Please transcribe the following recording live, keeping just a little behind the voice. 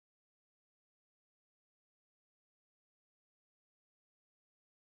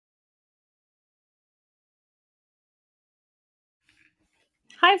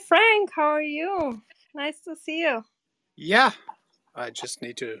Hi, Frank. How are you? Nice to see you. Yeah, I just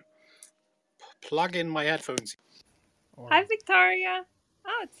need to plug in my headphones. Hi, Victoria.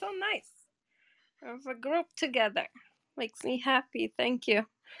 Oh, it's so nice. We have a group together. Makes me happy. Thank you.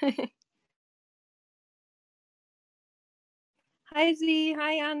 Hi, Z.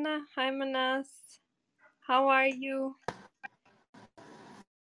 Hi, Anna. Hi, Manas. How are you?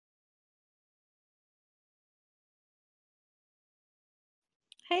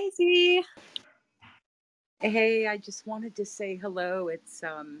 Hey, Z. Hey, I just wanted to say hello. It's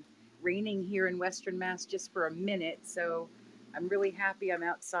raining here in Western Mass just for a minute, so I'm really happy I'm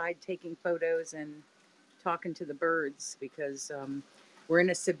outside taking photos and talking to the birds because we're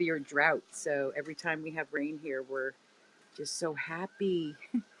in a severe drought. So every time we have rain here, we're just so happy.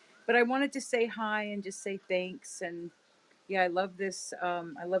 But I wanted to say hi and just say thanks. And yeah, I love this.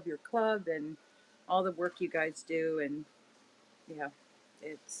 I love your club and all the work you guys do. And yeah,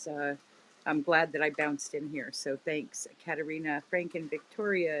 it's I'm glad that I bounced in here. So thanks, Katerina, Frank, and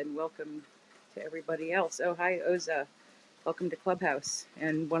Victoria, and welcome to everybody else. Oh, hi, Oza. Welcome to Clubhouse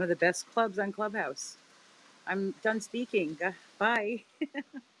and one of the best clubs on Clubhouse. I'm done speaking. Bye.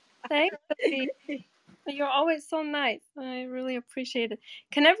 Thanks, Z. You're always so nice. I really appreciate it.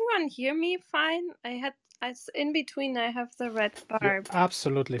 Can everyone hear me fine? In between, I have the red You're bar.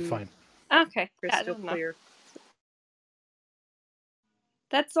 absolutely fine. Okay. I Crystal don't know. clear.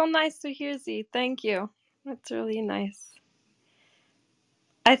 That's so nice to hear, Z. Thank you. That's really nice.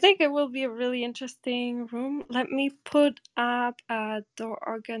 I think it will be a really interesting room. Let me put up the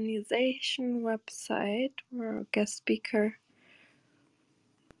organization website where our guest speaker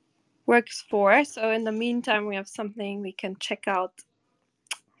works for. So in the meantime, we have something we can check out.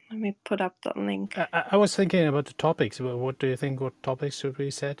 Let me put up the link. I was thinking about the topics. What do you think? What topics should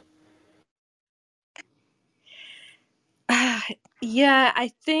we set? Yeah,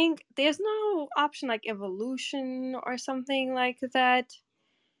 I think there's no option like evolution or something like that.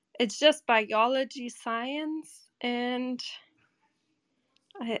 It's just biology, science, and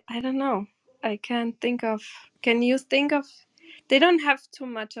I don't know. I can't think of. Can you think of? They don't have too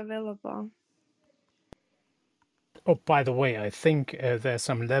much available. Oh, by the way, I think there's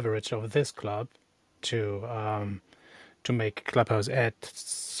some leverage of this club to make Clubhouse add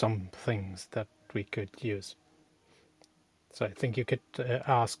some things that we could use. So I think you could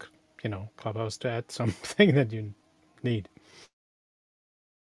ask, Clubhouse to add something that you need.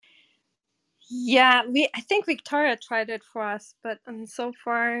 Yeah, I think Victoria tried it for us, but so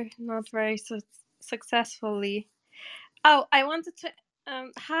far not very successfully. Oh, I wanted to.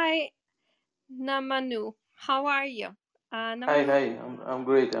 Hi, Namanu. How are you? Hi, Namanu, hi. I'm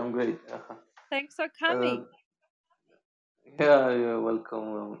great. I'm great. thanks for coming. Uh, yeah, you're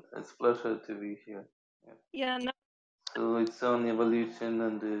welcome. It's a pleasure to be here. Yeah. Yeah, no, So it's on evolution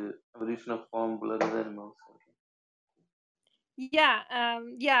and evolution of form blood animals. Okay. yeah.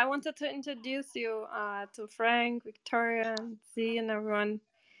 I wanted to introduce you to Frank, Victoria, and Z, and everyone.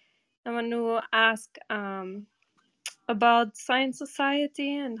 Namanu asked about Science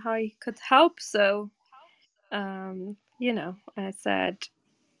Society and how he could help. So, I said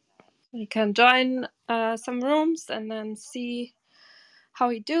we can join some rooms and then see how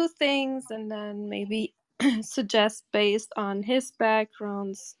he do things, and then maybe suggest based on his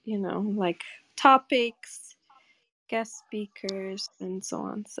backgrounds, like topics, guest speakers, and so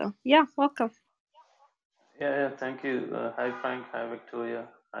on. So yeah, welcome. Yeah. Thank you. Hi, Frank. Hi, Victoria.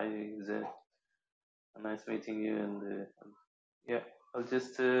 Hi, Zed. Nice meeting you. And yeah, I'll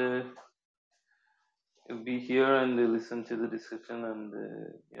just be here and listen to the discussion. And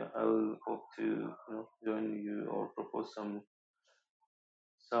yeah, I'll hope to join you or propose some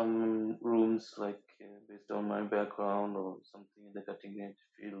rooms like based on my background or something in the cutting edge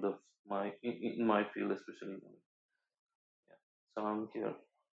field of my in my field especially. Yeah, so I'm here.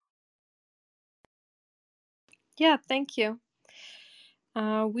 Yeah, thank you.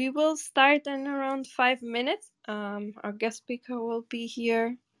 We will start in around 5 minutes. Our guest speaker will be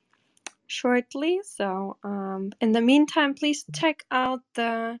here shortly. So in the meantime, please check out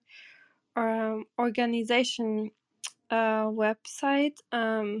the organization website,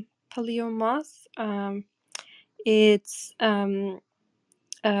 Paleomos. It's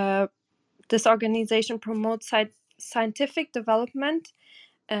this organization promotes scientific development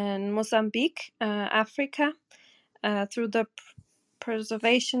in Mozambique, Africa, through the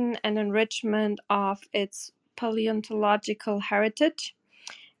preservation and enrichment of its paleontological heritage.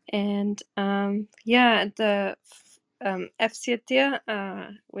 And the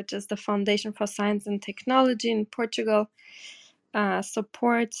FCT, which is the Foundation for Science and Technology in Portugal,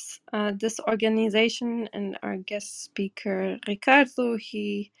 supports this organization, and our guest speaker Ricardo,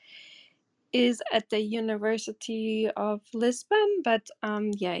 he is at the University of Lisbon, but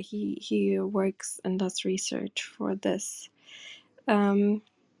yeah, he works and does research for this for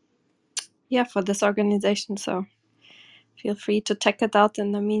this organization. So feel free to check it out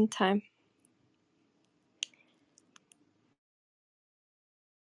in the meantime.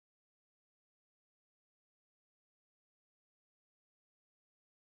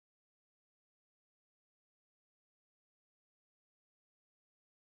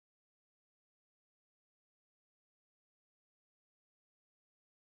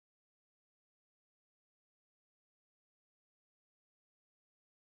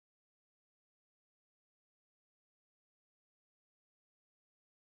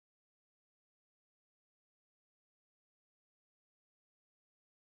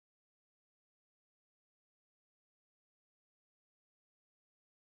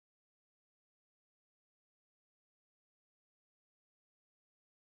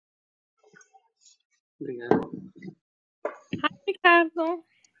 Obrigado. Hi, Ricardo.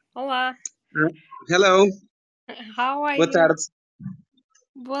 Olá. Hello. How are Boa you? tarde.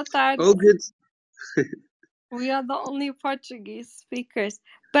 Boa tarde. All good. We are the only Portuguese speakers,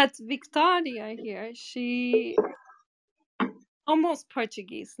 but Victoria here, she almost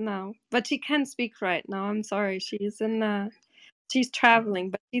Portuguese now, but she can't speak right now. I'm sorry. She's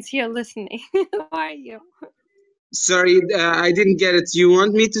traveling, but she's here listening. How are you? Sorry, I didn't get it. You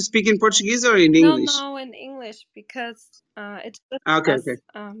want me to speak in Portuguese or in English? No, in English, because it's just Okay, us okay.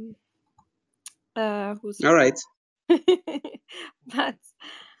 who's All right. but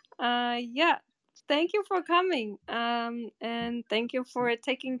yeah, thank you for coming, and thank you for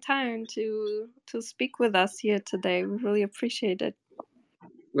taking time to speak with us here today. We really appreciate it.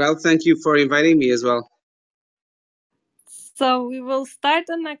 Well, thank you for inviting me as well. So we will start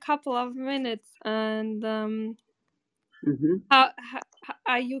in a couple of minutes. And how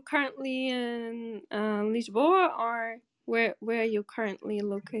are you currently in Lisboa, or where are you currently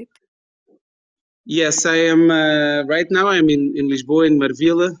located? Yes, I am. Right now, I'm in Lisboa, in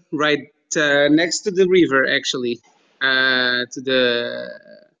Marvila, right next to the river, actually, to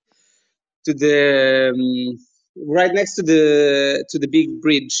the right next to the big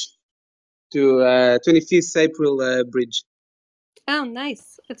bridge, to 25th April bridge. Oh,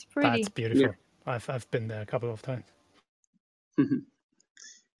 nice! It's That's pretty. beautiful. I've been there a couple of times. Yeah.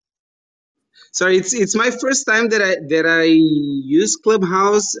 Sorry, it's my first time that I use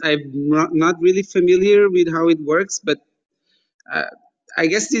Clubhouse. I'm not really familiar with how it works, but uh, I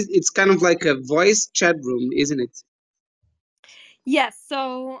guess it's kind of like a voice chat room, isn't it? Yes.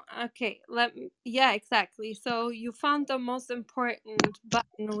 So okay, yeah, exactly. So you found the most important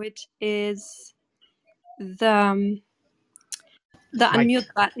button, which is the unmute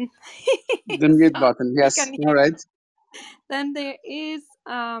button. The mute So button. we Yes. can All hear. right. Then there is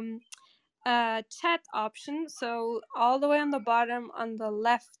a chat option. So all the way on the bottom on the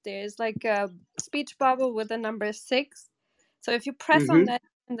left, there's like a speech bubble with the number 6. So if you press on that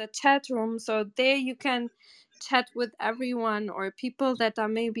in the chat room, so there you can chat with everyone, or people that are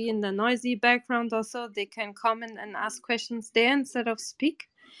maybe in the noisy background also, they can comment and ask questions there instead of speak.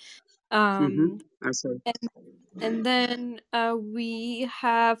 I saw. And then we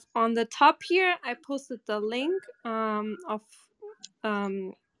have on the top here, I posted the link of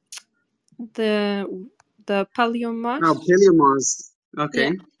the Oh, Paleomosh. Paleomars. Okay.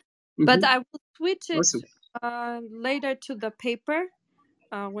 Yeah, but I will switch it Awesome. later to the paper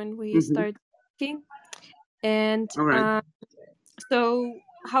when we Mm-hmm. start speaking. And All right. so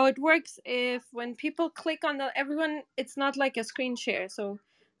how it works, if when people click on everyone, it's not like a screen share. So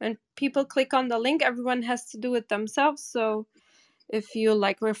when people click on the link, everyone has to do it themselves. So if you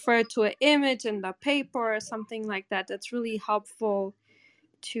like refer to an image in the paper or something like that, that's really helpful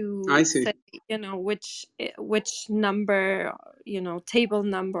to I see. say, which number, table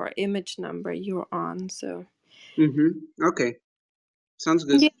number or image number you're on. So Okay. Sounds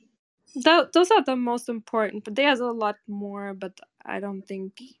good. yeah, those are the most important, but there's a lot more, but I don't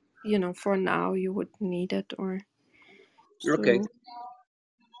think, for now you would need it. Or Okay. so.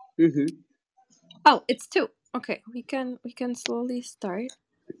 Oh, it's 2. Okay, we can slowly start.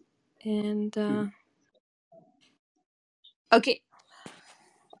 And okay,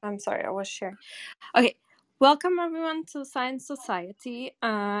 I'm sorry, I was sharing. Okay, welcome everyone to Science Society,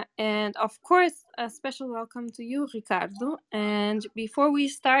 and of course, a special welcome to you, Ricardo. And before we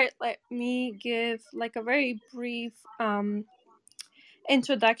start, let me give like a very brief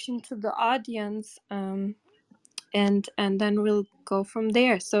introduction to the audience, and then we'll go from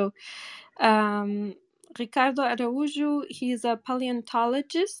there. So, Ricardo Araújo. He's a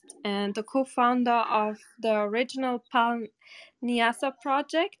paleontologist and the co-founder of the original Niasa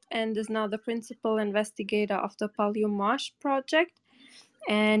project, and is now the principal investigator of the Paleomarsh project.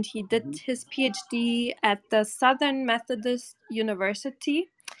 And he did his PhD at the Southern Methodist University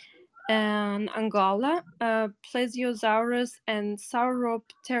in Angola, Plesiosaurus and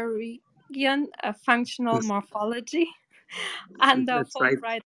Sauropterygian functional Yes, morphology under that's right.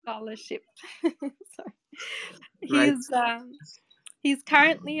 Fulbright scholarship. Sorry. Right. He's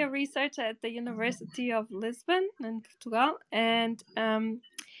currently a researcher at the University of Lisbon in Portugal, and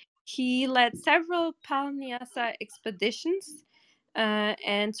he led several Palniasa expeditions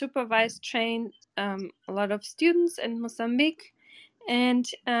and supervised, trained a lot of students in Mozambique, and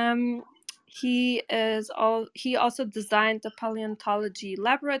he also designed the paleontology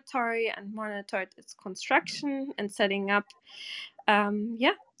laboratory and monitored its construction and setting up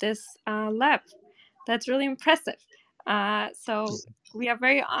this lab. That's really impressive. So we are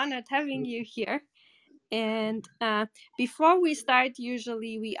very honored having you here. And before we start,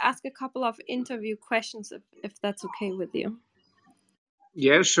 usually we ask a couple of interview questions, if that's okay with you.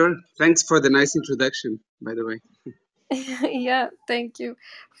 Yeah, sure. Thanks for the nice introduction, by the way. Yeah, thank you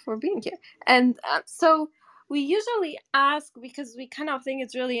for being here. And so we usually ask, because we kind of think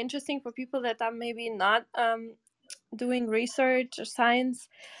it's really interesting for people that are maybe not doing research or science,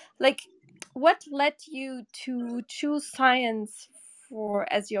 like, what led you to choose science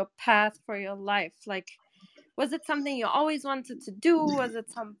as your path for your life? Like, was it something you always wanted to do? Was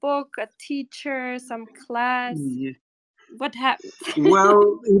it some book, a teacher, some class? Yeah. What happened?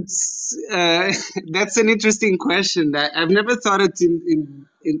 Well, it's that's an interesting question. That I've never thought it in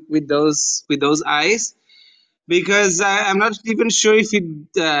with those eyes, because I'm not even sure if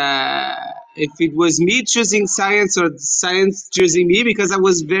it was me choosing science or science choosing me, because I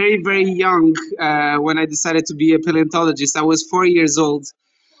was very young when I decided to be a paleontologist. I was 4 years old,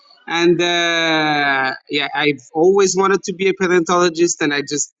 and yeah, I've always wanted to be a paleontologist, and I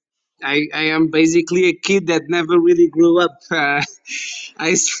am basically a kid that never really grew up.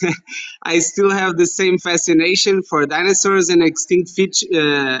 I, I still have the same fascination for dinosaurs and extinct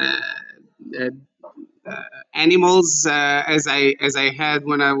uh, animals as I had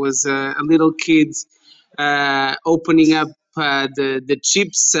when I was a little kid, opening up the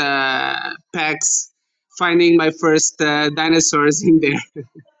chips packs, finding my first dinosaurs in there.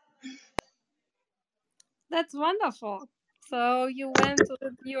 That's wonderful. So you went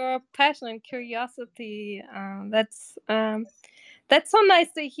with your passion and curiosity. That's so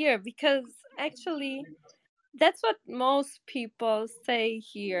nice to hear, because actually that's what most people say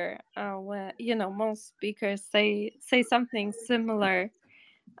here. When most speakers say something similar,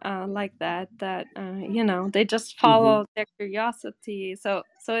 like that. That they just Hmm. follow their curiosity. So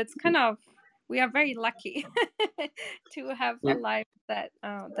it's kind of, we are very lucky to have a Yeah, life that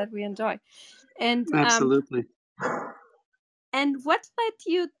we enjoy. And absolutely. what led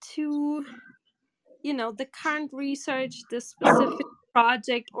you to the current research, the specific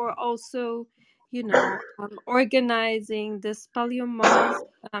project, or also organizing this Paleomars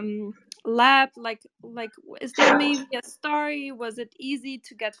lab? Like, is there maybe a story? Was it easy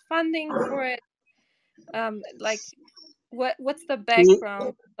to get funding for it? Like, what's the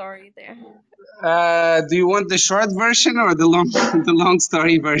background story there? Do you want the short version or the long the long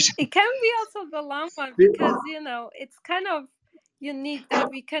story version? It can be also the long one, because it's kind of unique that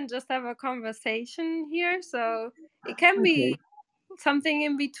we can just have a conversation here. So it can Okay. be something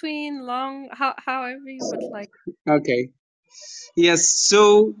in between, long, however you would like. Okay. Yes.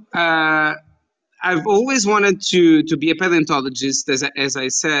 So I've always wanted to be a paleontologist, as I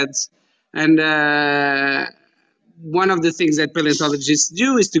said, and one of the things that paleontologists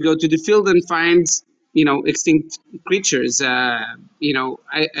do is to go to the field and find extinct creatures. When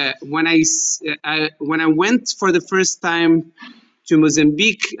I went for the first time to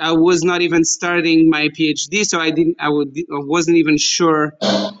Mozambique, I was not even starting my PhD, so I wasn't even sure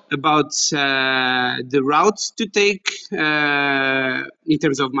about the route to take in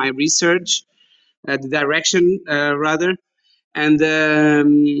terms of my research, the direction rather. And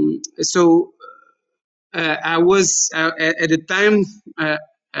so I was at the time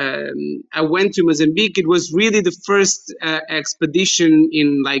I went to Mozambique. It was really the first expedition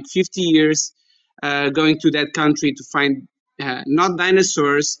in like 50 years going to that country to find not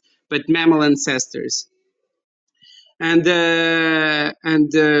dinosaurs but mammal ancestors. But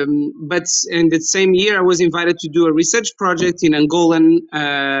in the same year, I was invited to do a research project in Angolan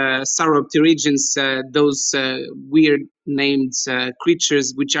Sauropterygians, those weird named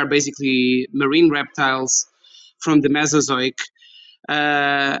creatures, which are basically marine reptiles from the Mesozoic.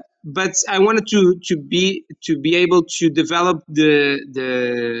 but I wanted to be able to develop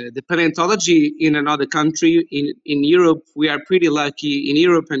the paleontology in another country. In Europe, we are pretty lucky in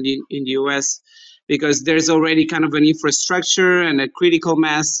Europe and in the US because there's already kind of an infrastructure and a critical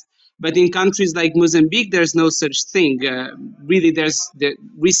mass. But in countries like Mozambique, there's no such thing. Really, the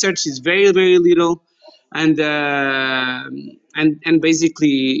research is very little, and and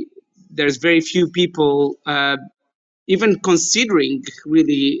basically there's very few people even considering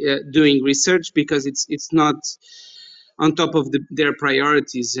really doing research because it's not on top of their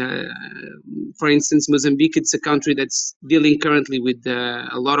priorities. For instance, Mozambique, it's a country that's dealing currently with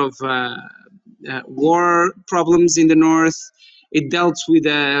a lot of war problems in the north. It dealt with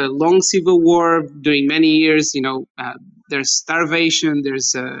a long civil war during many years. There's starvation.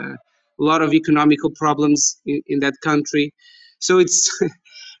 There's a lot of economical problems in that country. So it's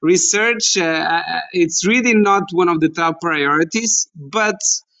research. It's really not one of the top priorities. But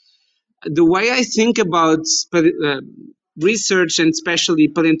the way I think about research and especially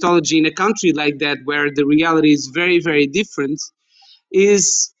paleontology in a country like that, where the reality is very different,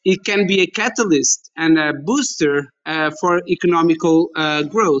 is it can be a catalyst and a booster for economical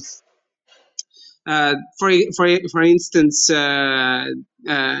growth. For instance,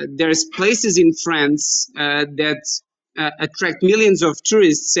 there's places in France that attract millions of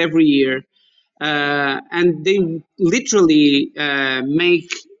tourists every year, and they literally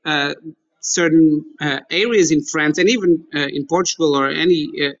make certain areas in France and even in Portugal or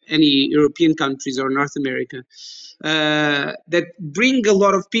any European countries or North America that bring a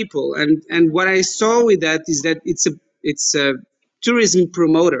lot of people. And what I saw with that is that it's a tourism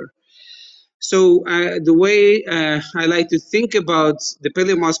promoter. So the way I like to think about the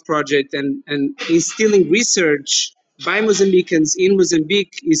PaleoMos project and instilling research by Mozambicans in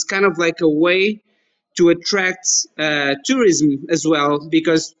Mozambique is kind of like a way to attract tourism as well,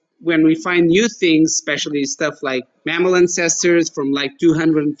 because when we find new things, especially stuff like mammal ancestors from like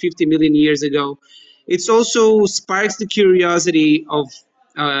 250 million years ago, it also sparks the curiosity of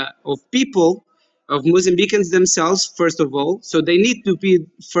people, of Mozambicans themselves, first of all. So they need to be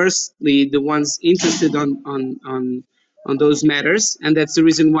firstly the ones interested on those matters, and that's the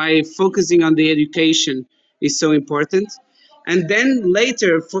reason why focusing on the education is so important. And then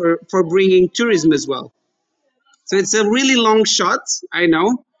later for bringing tourism as well. So it's a really long shot, I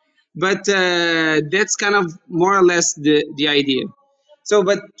know, but that's kind of more or less the idea. So,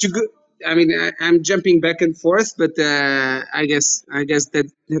 but to go, I mean, I'm jumping back and forth, but I guess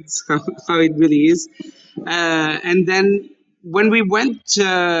that's how it really is. And then when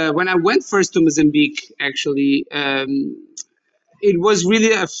I went first to Mozambique, actually, it was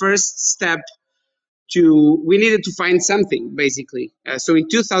really a first step we needed to find something basically. So in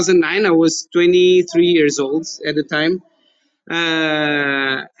 2009, I was 23 years old at the time,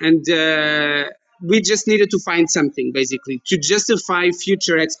 and we just needed to find something basically to justify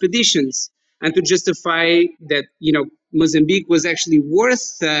future expeditions and to justify that Mozambique was actually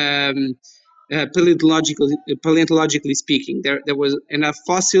worth paleontologically speaking. There was enough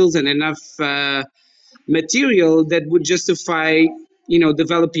fossils and enough material that would justify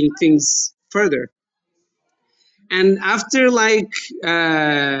developing things further. And after like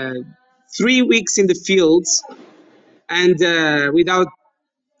 3 weeks in the fields and without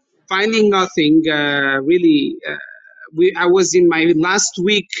finding nothing, really, I was in my last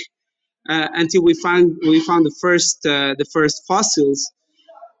week until we found the first fossils.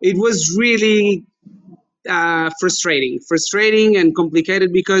 It was really frustrating and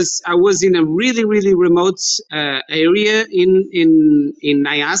complicated because I was in a really remote area in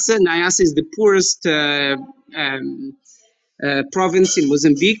Nyassa. Nyassa is the poorest province in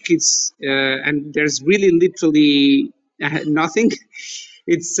Mozambique. And there's really literally nothing.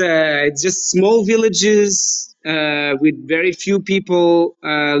 It's just small villages with very few people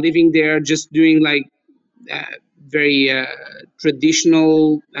living there, just doing like very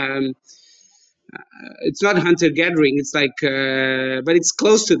traditional. It's not hunter gathering. It's like, but it's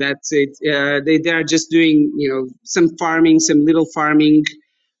close to that. They are just doing some farming, some little farming,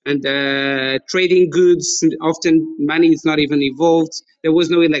 and trading goods. Often money is not even involved. There was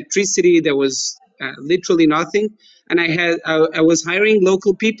no electricity. There was literally nothing. And I was hiring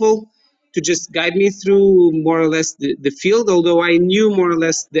local people to just guide me through more or less the field, although I knew more or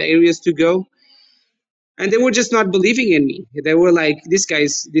less the areas to go. And they were just not believing in me. They were like, this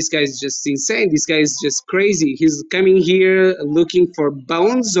guy's just insane. This guy's just crazy. He's coming here looking for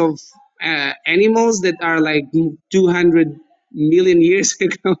bones of animals that are like 200 million years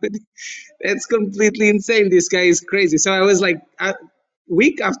ago. That's completely insane. This guy is crazy. So I was like,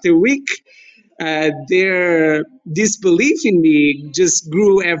 week after week, their disbelief in me just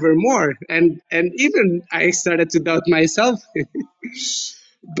grew ever more, and even I started to doubt myself.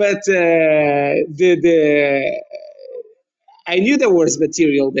 But the I knew there was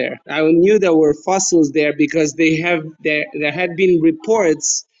material there. I knew there were fossils there because there had been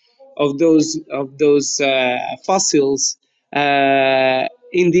reports of those fossils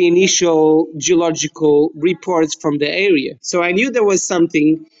in the initial geological reports from the area. So I knew there was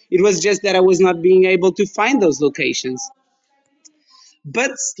something. It was just that I was not being able to find those locations.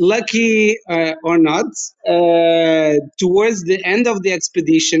 But lucky or not, towards the end of the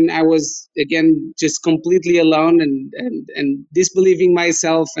expedition, I was again just completely alone and disbelieving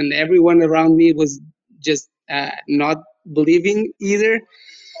myself, and everyone around me was just not believing either.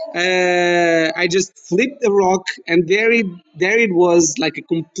 I just flipped the rock, and there it was, like a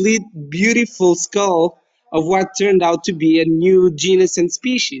complete, beautiful skull of what turned out to be a new genus and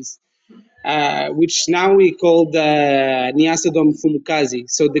species, which now we call the Nyasodon fumukazi.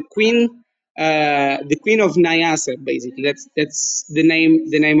 So the queen of Nyasa, basically. That's the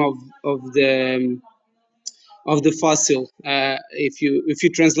name of the fossil, if you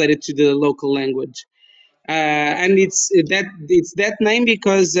translate it to the local language. And it's that name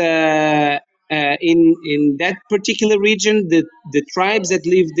because in that particular region, the tribes that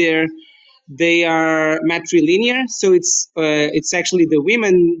live there, they are matrilinear. So it's actually the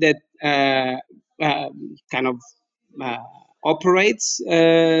women that kind of uh, operates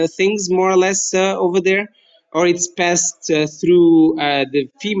things more or less over there, or it's passed through the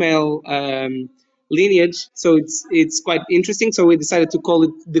female lineage. So it's quite interesting. So we decided to call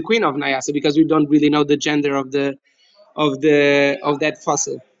it the Queen of Nyasa because we don't really know the gender of that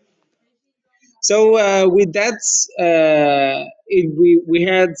fossil. So with that, we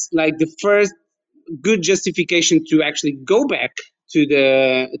had like the first good justification to actually go back to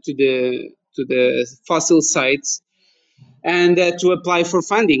the fossil sites and to apply for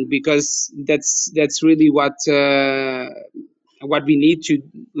funding, because that's really what we need to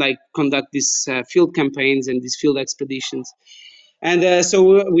like conduct these field campaigns and these field expeditions. And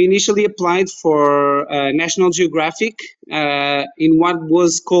so we initially applied for National Geographic in what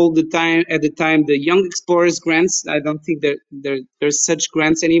was called at the time the Young Explorers Grants. I don't think there's such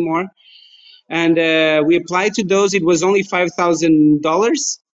grants anymore. And we applied to those. It was only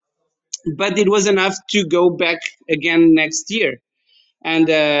 $5,000, but it was enough to go back again next year.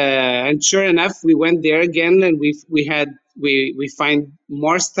 And sure enough, we went there again, and we find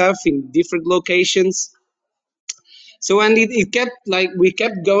more stuff in different locations. So and it kept like we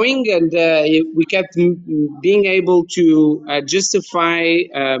kept going, and we kept being able to justify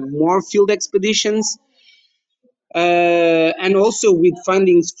more field expeditions, and also with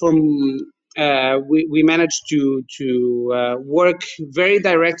fundings from we managed to work very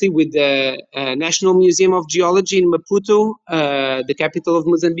directly with the National Museum of Geology in Maputo, the capital of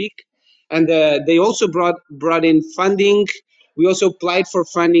Mozambique, and they also brought in funding. We also applied for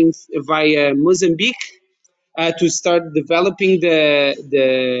funding via Mozambique to start developing the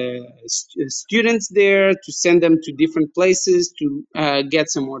students there, to send them to different places to get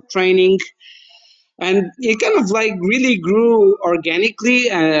some more training. And it kind of like really grew organically,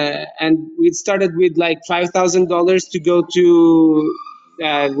 and we started with like $5,000 to go to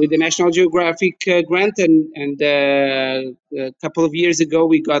with the National Geographic grant, and a couple of years ago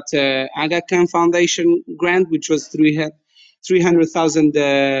we got Aga Khan Foundation grant, which was 300,000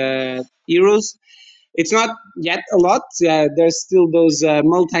 euros. It's not yet a lot. There's still those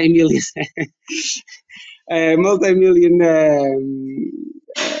multi-million multi-million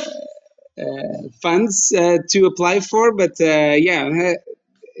funds to apply for, but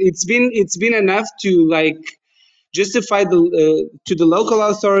it's been enough to like justify to the local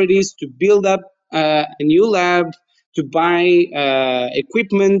authorities to build up a new lab, to buy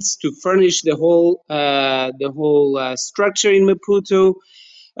equipment, to furnish the whole structure in Maputo,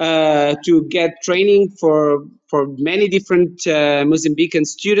 to get training for many different Mozambican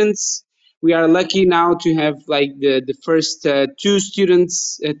students. We are lucky now to have like the first two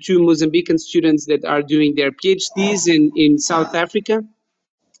Mozambican students that are doing their PhDs in South Africa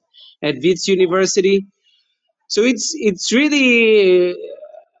at Wits University. So it's really,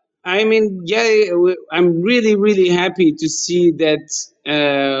 I mean, yeah, I'm really, really happy to see that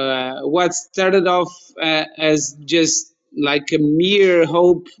what started off as just like a mere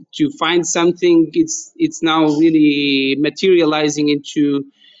hope to find something, it's now really materializing into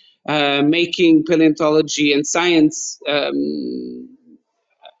making paleontology and science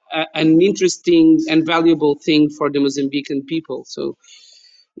an interesting and valuable thing for the Mozambican people. So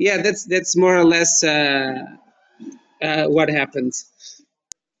yeah, that's more or less what happens.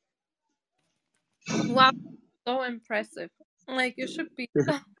 Wow, so impressive. Like you should be.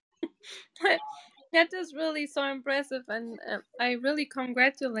 That is really so impressive, and I really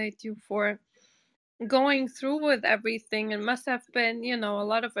congratulate you for going through with everything. It must have been, a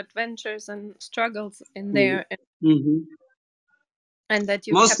lot of adventures and struggles in there, Mm-hmm. and that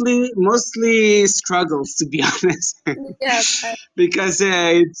you kept. Mostly struggles, to be honest, Yes, because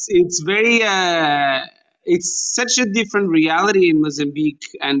it's very it's such a different reality in Mozambique,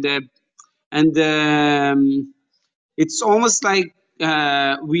 and it's almost like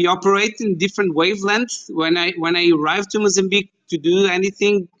we operate in different wavelengths. When I arrive to Mozambique to do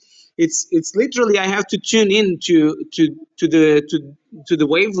anything, it's literally I have to tune in to the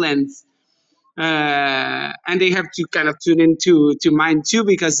wavelength, and they have to kind of tune into to mine too,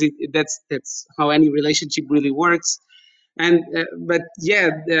 because that's how any relationship really works. And but yeah,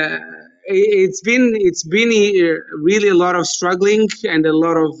 it's been really a lot of struggling and a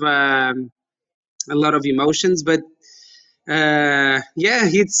lot of emotions, but yeah,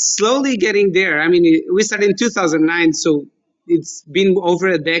 it's slowly getting there. I mean, we started in 2009, so it's been over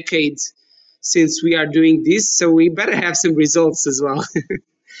a decade since we are doing this, so we better have some results as well.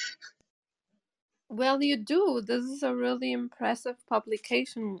 well, you do. This is a really impressive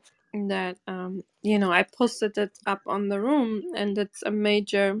publication that I posted it up on the room, and it's a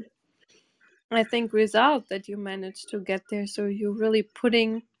major, I think, result that you managed to get there. So you're really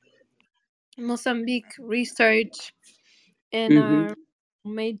putting Mozambique research in Hmm. a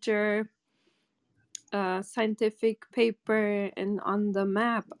major scientific paper and on the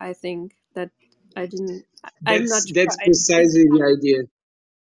map. I think that I didn't. I'm not sure. That's I didn't. precisely the idea.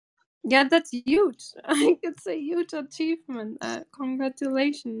 Yeah, that's huge. Like it's a huge achievement.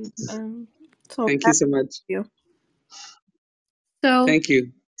 Congratulations. So Thank you happy so much. for you. So Thank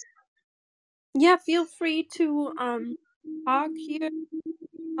you. yeah, feel free to talk here,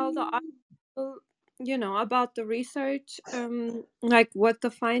 tell the article, about the research, like what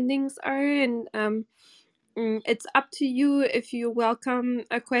the findings are, and it's up to you if you welcome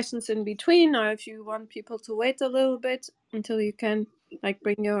questions in between, or if you want people to wait a little bit until you can like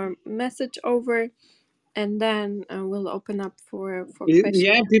bring your message over, and then we'll open up for questions.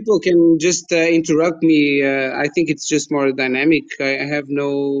 Yeah, people can just interrupt me. I think it's just more dynamic. I have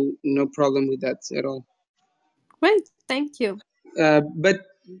no problem with that at all. Great, thank you. But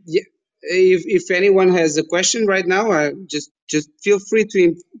yeah, if anyone has a question right now, just feel free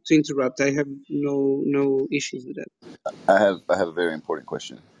to interrupt. I have no issues with that. I have a very important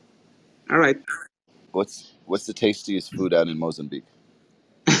question. All right. What's the tastiest food out in Mozambique?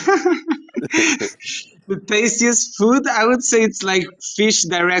 The tastiest food, I would say it's like fish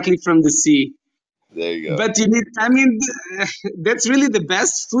directly from the sea. There you go. But I mean, that's really the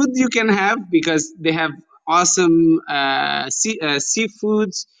best food you can have, because they have awesome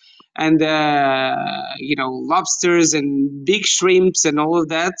seafoods, and lobsters and big shrimps and all of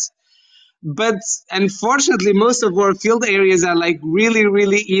that. But unfortunately, most of our field areas are like really,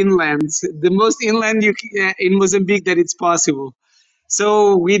 really inland. The most inland in Mozambique that it's possible.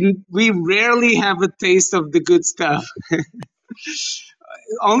 So we rarely have a taste of the good stuff.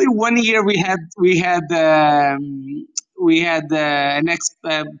 Only one year we had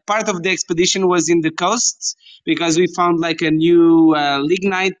part of the expedition was in the coast, because we found like a new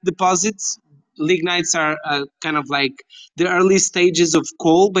lignite deposit. Lignites are kind of like the early stages of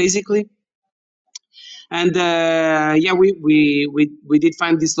coal, basically. And yeah, we did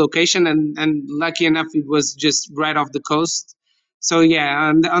find this location, and lucky enough it was just right off the coast. So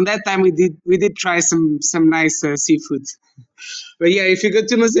yeah, on that time we did try some nice seafood. But yeah, if you go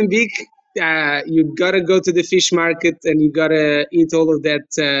to Mozambique, you gotta go to the fish market, and you gotta eat all of that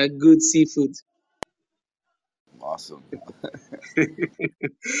good seafood. Awesome.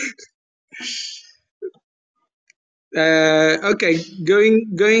 Okay,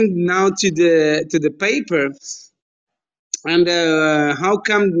 going now to the paper, and how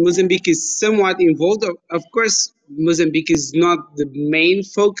come Mozambique is somewhat involved? Of course, Mozambique is not the main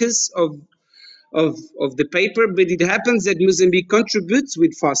focus of the paper, but it happens that Mozambique contributes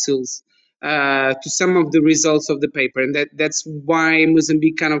with fossils to some of the results of the paper, and that's why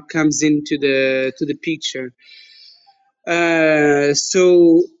Mozambique kind of comes into the picture.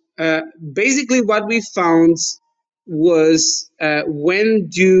 So basically, what we found was when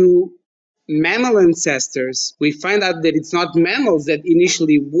do mammal ancestors, we find out that it's not mammals that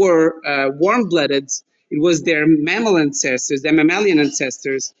initially were warm-blooded. It was their mammal ancestors, their mammalian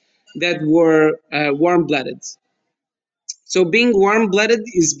ancestors, that were warm-blooded. So being warm-blooded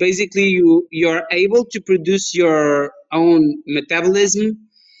is basically you're able to produce your own metabolism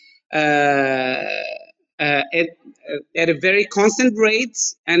uh, at, at a very constant rate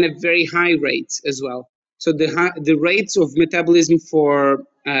and a very high rate as well. So the rates of metabolism for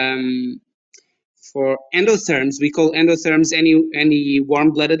endotherms, we call endotherms any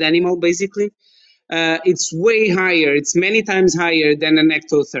warm-blooded animal basically. It's way higher. It's many times higher than an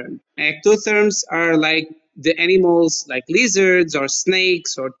ectotherm. Ectotherms are like the animals like lizards or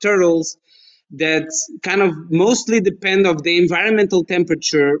snakes or turtles that kind of mostly depend of the environmental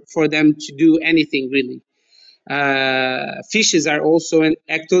temperature for them to do anything really. Fishes are also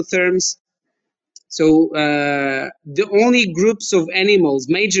ectotherms. So the only groups of animals,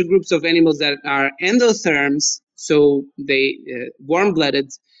 major groups of animals that are endotherms, so they warm-blooded,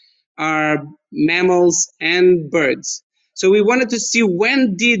 are mammals and birds. So we wanted to see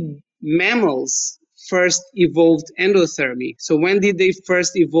when did mammals first evolved endothermy. So when did they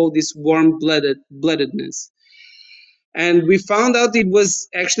first evolve this warm-bloodedness? And we found out it was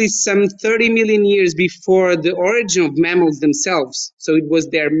actually some 30 million years before the origin of mammals themselves. So it was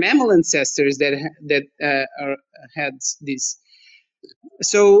their mammal ancestors that had this.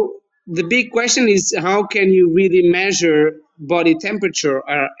 So the big question is, how can you really measure body temperature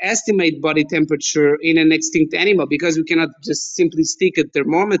or estimate body temperature in an extinct animal? Because we cannot just simply stick a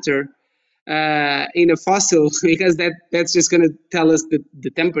thermometer in a fossil, because that's just going to tell us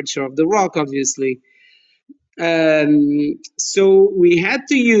the temperature of the rock, obviously. So we had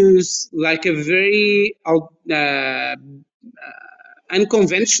to use like a very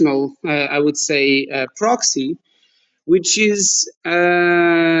unconventional, I would say, proxy, which is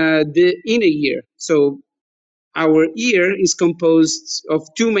the inner ear. So our ear is composed of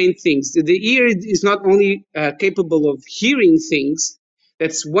two main things. The ear is not only capable of hearing things,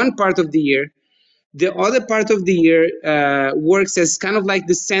 that's one part of the ear. The other part of the ear works as kind of like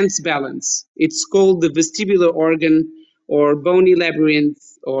the sense balance. It's called the vestibular organ or bony labyrinth,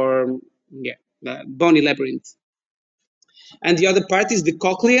 or bony labyrinth. And the other part is the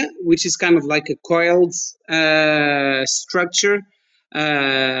cochlea, which is kind of like a coiled structure,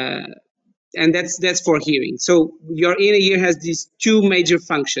 and that's for hearing. So your inner ear has these two major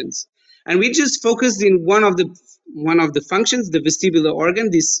functions, and we just focused in one of the functions, the vestibular organ,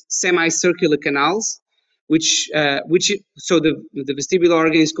 these semicircular canals, which so the vestibular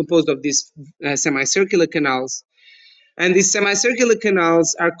organ is composed of these semicircular canals. And these semicircular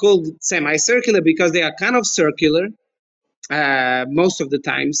canals are called semicircular because they are kind of circular most of the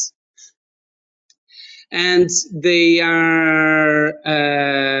times, and they are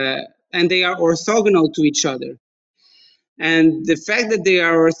orthogonal to each other. And the fact that they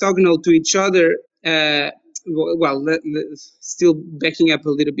are orthogonal to each other, still backing up a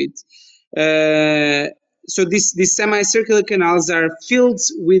little bit. So these semicircular canals are filled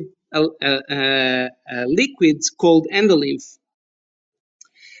with a liquid called endolymph.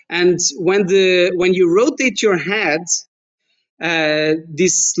 And when you rotate your head,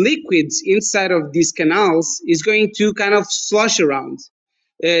 this liquid inside of these canals is going to kind of slosh around.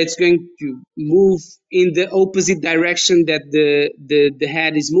 It's going to move in the opposite direction that the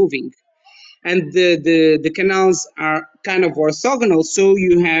head is moving. And the canals are kind of orthogonal, so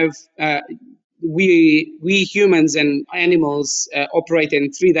you have we humans and animals operate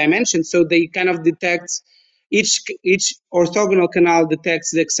in 3 dimensions, so they kind of detect each orthogonal canal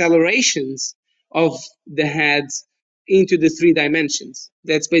detects the accelerations of the head into the 3 dimensions.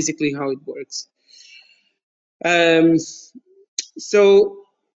 That's basically how it works. So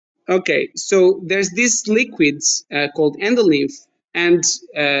there's this liquid called endolymph, and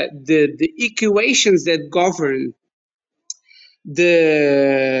the equations that govern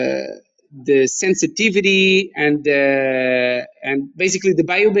the sensitivity and basically the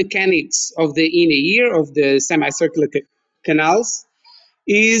biomechanics of the inner ear of the semicircular canals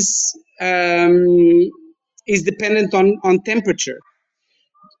is dependent on temperature,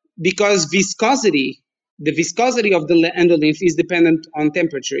 because the viscosity of the endolymph is dependent on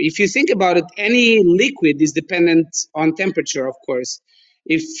temperature. If you think about it, any liquid is dependent on temperature, of course.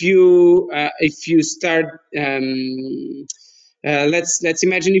 If you start let's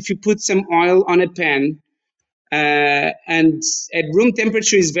imagine if you put some oil on a pan, and at room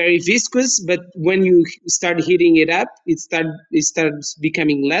temperature is very viscous, but when you start heating it up, it starts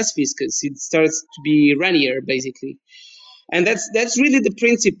becoming less viscous. It starts to be runnier, basically. And that's really the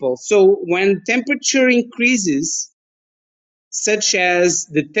principle. So when temperature increases, such as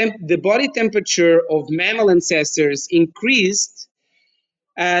the body temperature of mammal ancestors increased,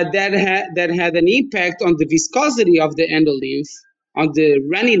 that had an impact on the viscosity of the endolymph, on the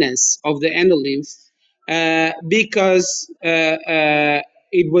runniness of the endolymph, because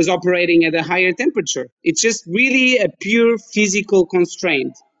it was operating at a higher temperature. It's just really a pure physical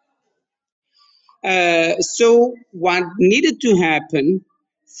constraint. So what needed to happen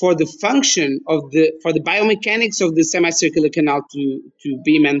for the function of the biomechanics of the semicircular canal to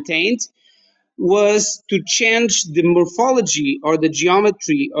be maintained was to change the morphology or the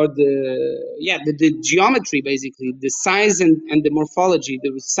geometry or the geometry, basically the size and the morphology,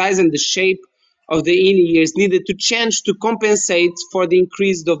 the size and the shape of the inner ears needed to change to compensate for the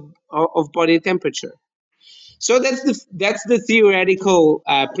increase of body temperature. So that's the theoretical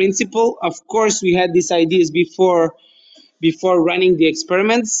principle. Of course, we had these ideas before running the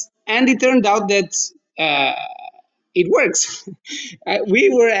experiments, and it turned out that it works. We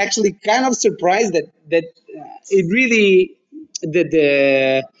were actually kind of surprised that it really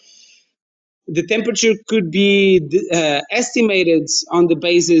the temperature could be estimated on the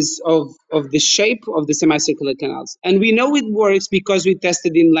basis of the shape of the semicircular canals. And we know it works because we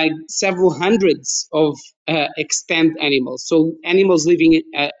tested in like several hundreds of extant animals, so animals living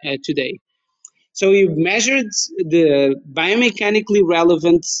today. So we measured the biomechanically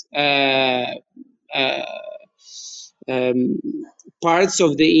relevant uh, um, parts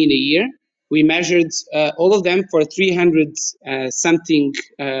of the inner ear. We measured all of them for 300 something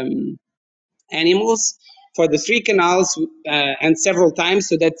animals for the three canals and several times.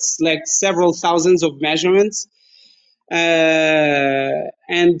 So that's like several thousands of measurements. And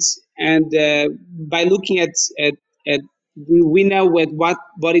by looking at we know at what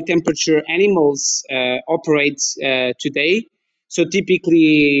body temperature animals operate today. So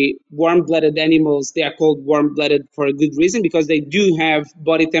typically warm-blooded animals, they are called warm-blooded for a good reason, because they do have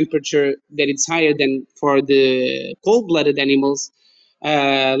body temperature that is higher than for the cold-blooded animals,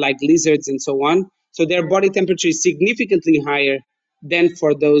 like lizards and so on. So their body temperature is significantly higher than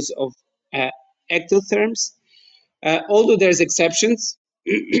for those of ectotherms. Although there's exceptions,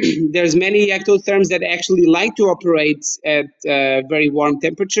 there's many ectotherms that actually like to operate at very warm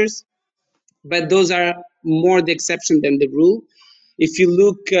temperatures, but those are more the exception than the rule. If you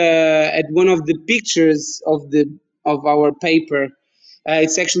look at one of the pictures of our paper,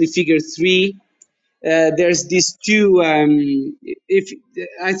 it's actually figure 3. There's these two. If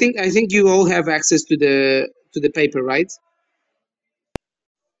I think you all have access to the paper, right?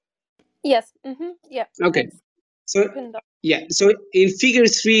 Yes. Yeah. Okay. It's So pinned up. yeah, so in figure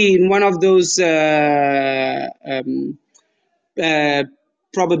 3, in one of those uh,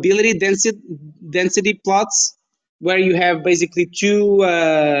 probability density plots, where you have basically two.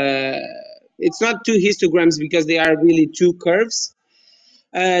 It's not two histograms because they are really two curves.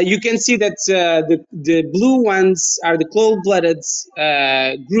 You can see that the blue ones are the cold-blooded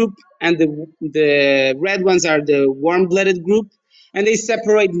group, and the red ones are the warm-blooded group, and they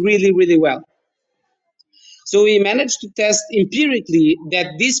separate really well. So we managed to test empirically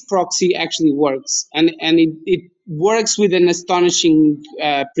that this proxy actually works, and it works with an astonishing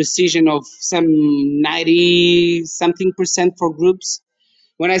precision of some 90 something percent for groups.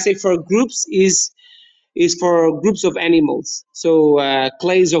 When I say for groups, is for groups of animals, so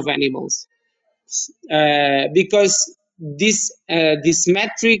clades of animals, because this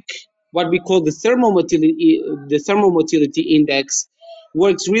metric, what we call the thermal motility index,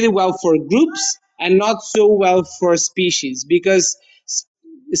 works really well for groups and not so well for species, because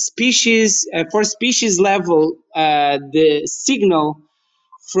species for species level, the signal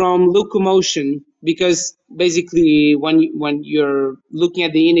from locomotion, because basically when you're looking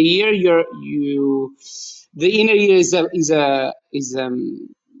at the inner ear, the inner ear is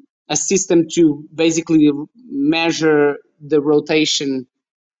a system to basically measure the rotation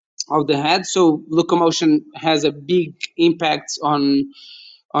of the head. So locomotion has a big impact on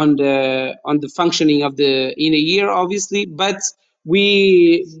the functioning of the inner ear, obviously. But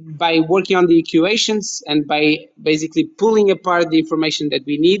we, by working on the equations and by basically pulling apart the information that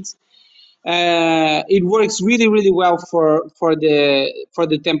we need, it works really well for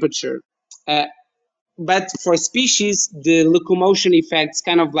the temperature. But for species, the locomotion effects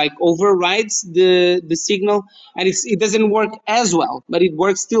kind of like overrides the signal, and it doesn't work as well, but it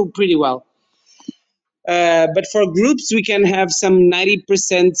works still pretty well. But for groups, we can have some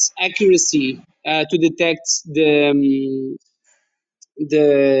 90% accuracy to detect the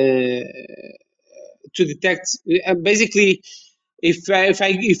to detect basically,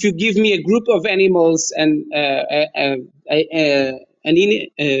 if you give me a group of animals and the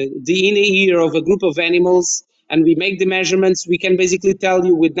inner ear of a group of animals, and we make the measurements, we can basically tell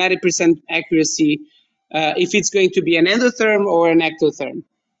you with 90% accuracy if it's going to be an endotherm or an ectotherm.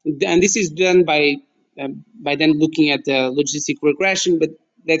 And this is done by then looking at the logistic regression, but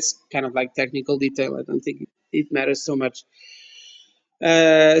that's kind of like technical detail. I don't think it matters so much.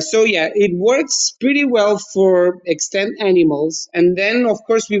 So yeah, it works pretty well for extant animals, and then of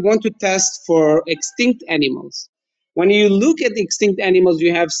course we want to test for extinct animals. When you look at extinct animals,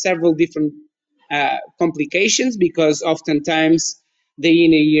 you have several different complications because oftentimes the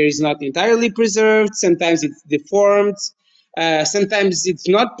inner ear is not entirely preserved. Sometimes it's deformed. Sometimes it's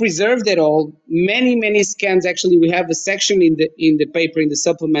not preserved at all. Many scans. Actually, we have a section in the paper in the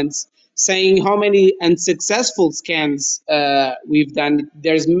supplements saying how many unsuccessful scans we've done.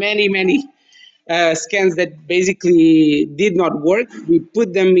 There's many scans that basically did not work. We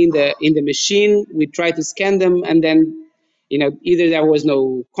put them in the machine. We try to scan them, and then either there was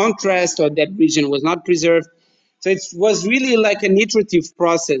no contrast or that region was not preserved. So it was really like an iterative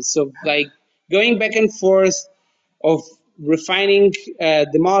process of like going back and forth of refining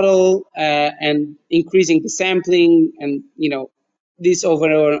the model and increasing the sampling, and this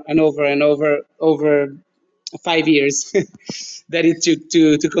over and over 5 years that it took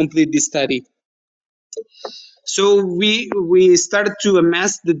to complete this study. So we started to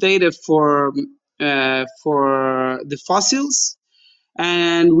amass the data for the fossils,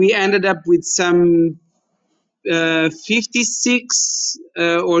 and we ended up with some 56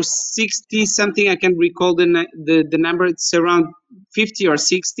 or 60 something. I can't recall the number. It's around 50 or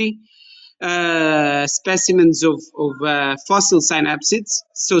 60 specimens of fossil synapsids.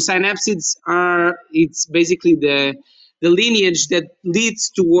 So synapsids it's basically the lineage that leads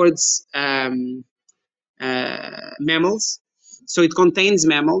towards mammals. So it contains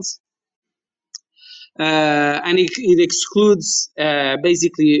mammals, and it excludes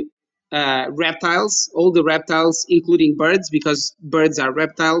basically reptiles, all the reptiles, including birds, because birds are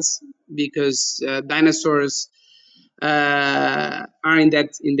reptiles, because dinosaurs are in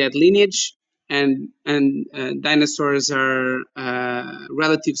that lineage, and dinosaurs are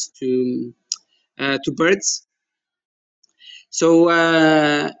relatives to birds. So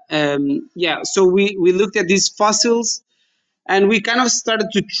so we looked at these fossils, and we kind of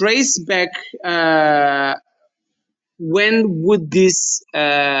started to trace back when would this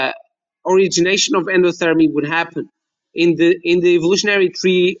origination of endothermy would happen in the evolutionary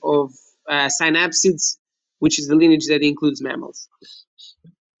tree of synapsids, which is the lineage that includes mammals.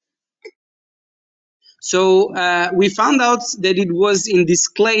 So we found out that it was in this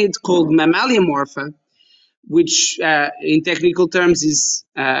clade called Mammaliamorpha, which in technical terms is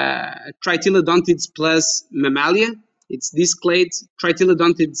Tritylodontids plus Mammalia. It's this clade.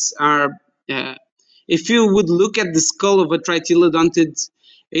 Tritylodontids are, if you would look at the skull of a Tritylodontid,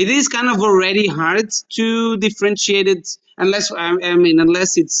 it is kind of already hard to differentiate it, unless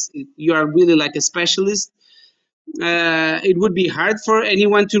you are really like a specialist. It would be hard for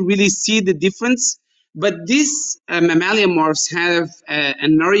anyone to really see the difference. But these mammaliamorphs have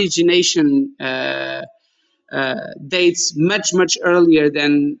an origination dates much earlier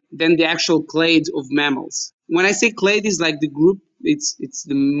than the actual clade of mammals. When I say clade, is like the group. It's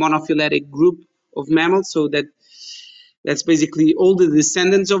the monophyletic group of mammals. So that's basically all the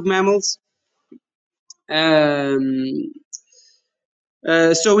descendants of mammals.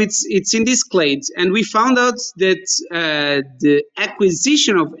 So it's in this clade, and we found out that the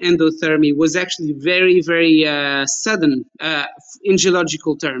acquisition of endothermy was actually very sudden in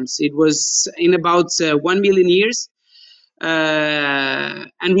geological terms. It was in about 1 million years,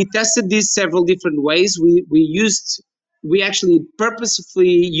 and we tested this several different ways. We actually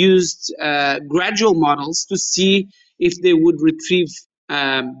purposefully used gradual models to see if they would retrieve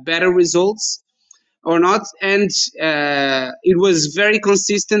better results or not, and it was very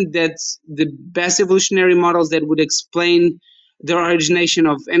consistent that the best evolutionary models that would explain the origination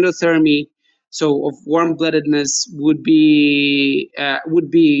of endothermy, so of warm-bloodedness, would be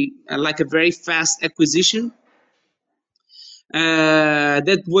like a very fast acquisition.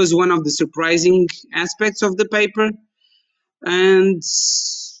 That was one of the surprising aspects of the paper, and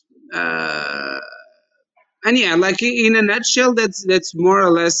uh, yeah, like in a nutshell, that's more or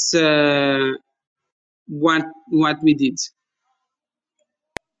less what we did.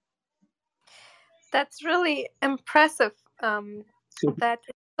 That's really impressive. So, That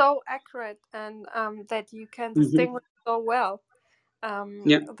is so accurate, and that you can mhm. distinguish so well.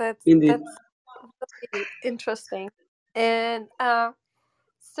 Yeah, That's indeed. really interesting. And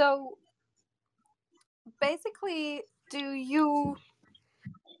so basically, do you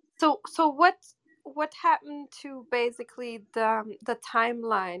so what happened to basically the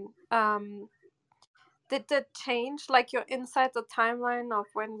timeline? Did that change, like your inside the timeline of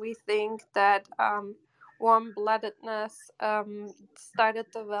when we think that warm-bloodedness started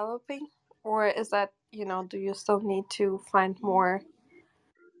developing, or is that, do you still need to find more,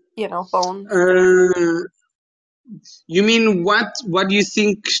 bones? Uh, You mean what do you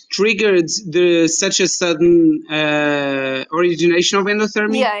think triggered the such a sudden origination of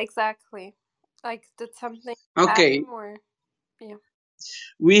endothermy? Yeah, exactly. Like, did something Okay, happen, or yeah?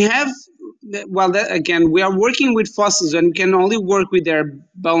 we have, well, that, again, we are working with fossils and can only work with their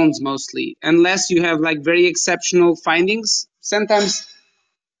bones mostly, unless you have like very exceptional findings. Sometimes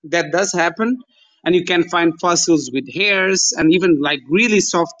that does happen, and you can find fossils with hairs and even like really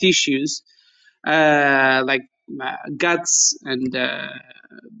soft tissues, like guts and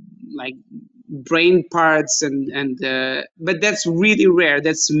like brain parts and but that's really rare.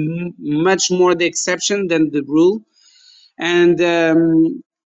 That's much more the exception than the rule. And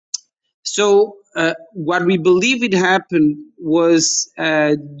so what we believe it happened was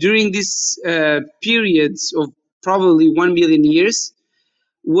during this periods of probably 1 million years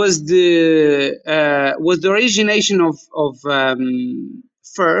was the origination of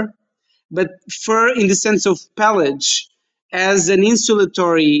fur, but fur in the sense of pelage as an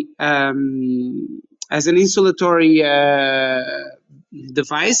insulatory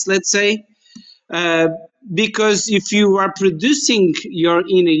device, let's say, uh, because if you are producing your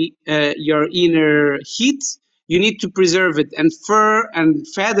inner heat, you need to preserve it, and fur and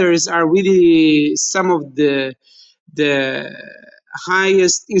feathers are really some of the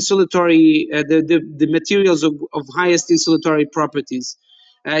highest insulatory the materials of highest insulatory properties.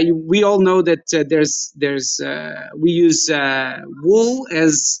 We all know that there's we use wool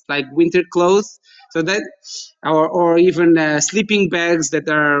as like winter clothes, so that or even sleeping bags that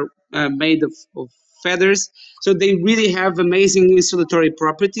are made of feathers, so they really have amazing insulatory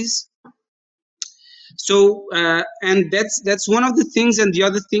properties. So and that's one of the things, and the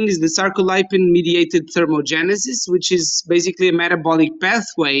other thing is the sarcolipin mediated thermogenesis, which is basically a metabolic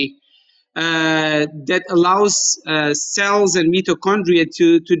pathway that allows cells and mitochondria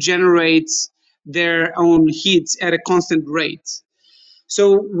to generate their own heat at a constant rate.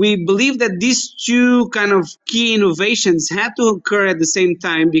 So we believe that these two kind of key innovations had to occur at the same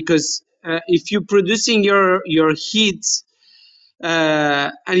time, because if you're producing your heat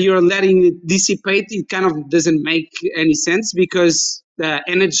and you're letting it dissipate, it kind of doesn't make any sense, because the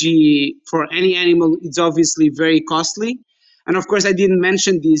energy for any animal is obviously very costly. And of course, I didn't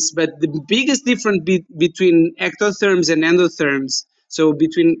mention this, but the biggest difference between ectotherms and endotherms, so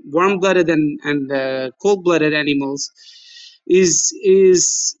between warm-blooded and cold-blooded animals, is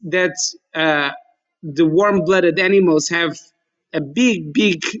that the warm-blooded animals have a big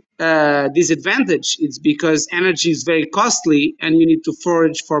disadvantage. It's because energy is very costly, and you need to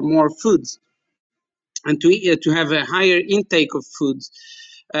forage for more foods and to have a higher intake of foods,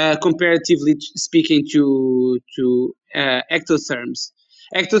 comparatively speaking to ectotherms.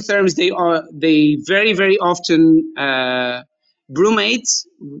 Ectotherms, they very often brumate,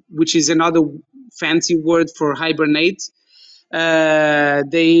 which is another fancy word for hibernate.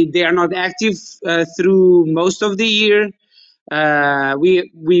 They are not active through most of the year.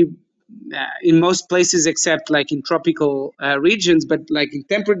 We in most places except like in tropical regions, but like in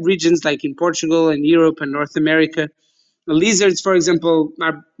temperate regions like in Portugal and Europe and North America, lizards, for example,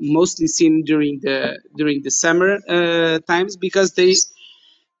 are mostly seen during the summer times, because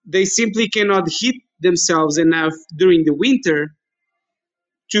they simply cannot heat themselves enough during the winter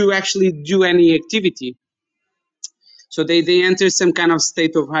to actually do any activity. So they enter some kind of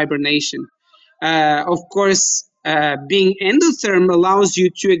state of hibernation. Of course, being endotherm allows you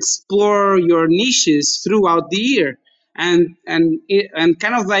to explore your niches throughout the year, and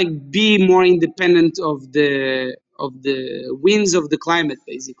kind of like be more independent of the winds of the climate,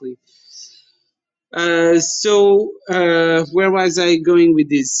 basically. So where was I going with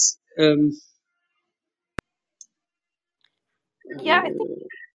this? Yeah, I think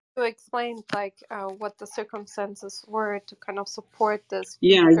you explained like what the circumstances were to kind of support this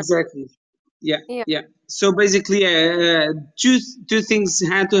Yeah, future. exactly. Yeah, Yeah. yeah. So basically, two things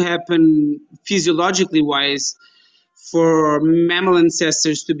had to happen physiologically wise for mammal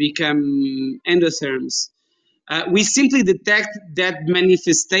ancestors to become endotherms. We simply detect that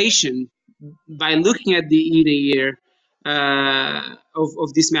manifestation by looking at the inner ear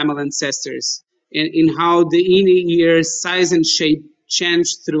of these mammal ancestors, in how the inner ear size and shape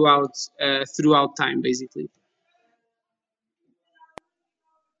change throughout time, basically.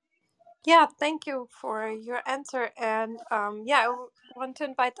 Yeah, thank you for your answer. And yeah, want to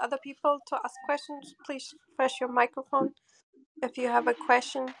invite other people to ask questions. Please flash your microphone if you have a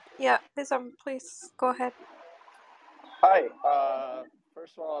question. Yeah, please go ahead. Hi.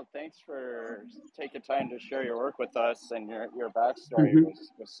 First of all, thanks for taking time to share your work with us, and your backstory Hmm.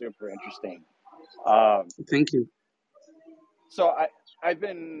 was super interesting. Um, Thank you. so I've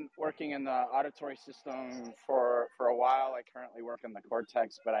been working in the auditory system for a while. I currently work in the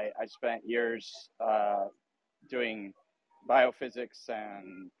cortex, but I spent years doing biophysics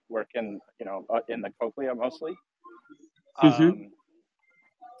and work in in the cochlea mostly.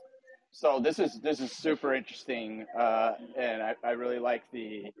 So this is super interesting, and I really like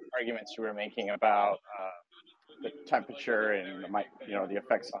the arguments you were making about the temperature and the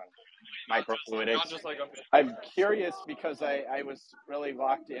effects on microfluidics. I'm curious because I was really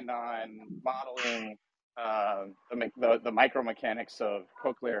locked in on modeling the micromechanics of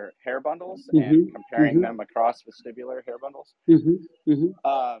cochlear hair bundles and comparing them across vestibular hair bundles.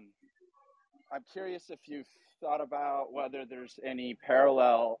 I'm curious if you've thought about whether there's any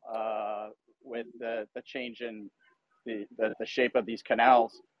parallel with the change in the shape of these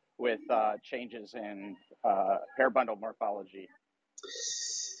canals with changes in hair bundle morphology.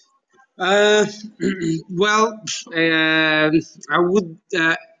 Well, I would.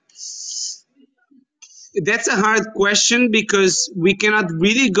 That's a hard question because we cannot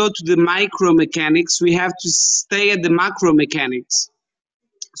really go to the micromechanics. We have to stay at the macromechanics.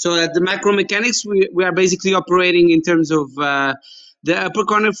 So at the micromechanics, we are basically operating in terms of the upper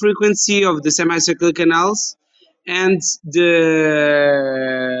corner frequency of the semicircular canals and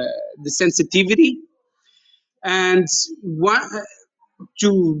the sensitivity. And what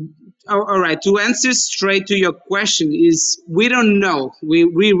to all right, to answer straight to your question is we don't know. We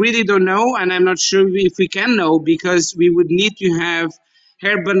really don't know, and I'm not sure if we can know because we would need to have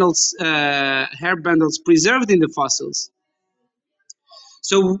hair bundles preserved in the fossils.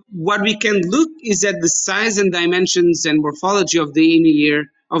 So what we can look is at the size and dimensions and morphology of the inner ear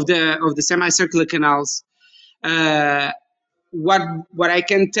of the semicircular canals. What I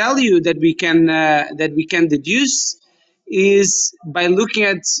can tell you that we can deduce is by looking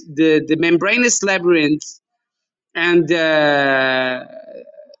at the membranous labyrinth, and there's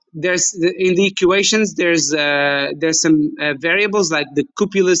in the equations there's some variables like the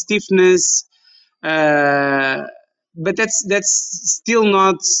cupula stiffness, but that's still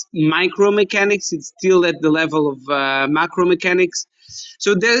not micromechanics. It's still at the level of macromechanics.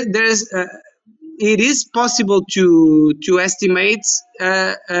 So there's it is possible to estimate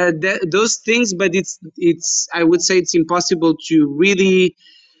those things, but it's I would say it's impossible to really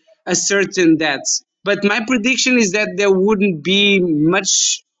ascertain that. But my prediction is that there wouldn't be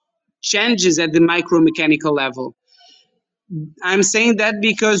much changes at the micromechanical level. I'm saying that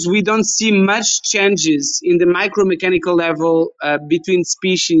because we don't see much changes in the micromechanical level between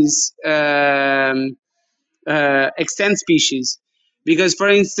species, extant species. Because, for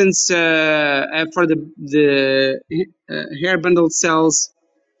instance, for the hair bundle cells,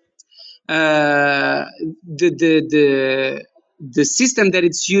 the system that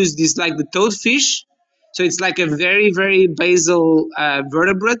it's used is like the toadfish, so it's like a very basal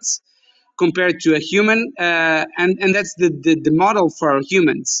vertebrate compared to a human, and that's the model for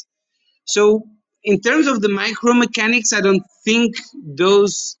humans. So in terms of the micromechanics, I don't think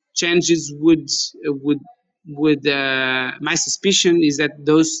those changes would my suspicion is that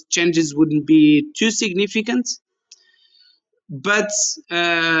those changes wouldn't be too significant, but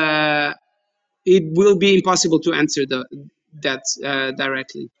it will be impossible to answer that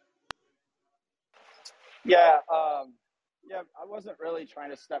directly. Yeah, I wasn't really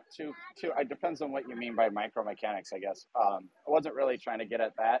trying to step too. It depends on what you mean by micromechanics, I guess. I wasn't really trying to get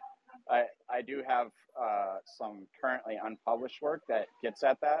at that. I do have some currently unpublished work that gets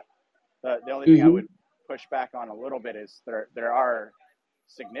at that. The only thing I would push back on a little bit is there are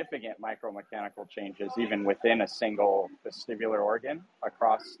significant micromechanical changes even within a single vestibular organ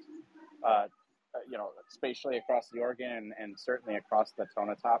across, spatially across the organ and certainly across the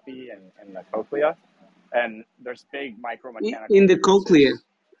tonotopy and the cochlea. And there's big micromechanical in the differences. cochlea,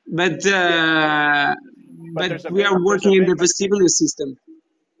 but we are working in the vestibular system.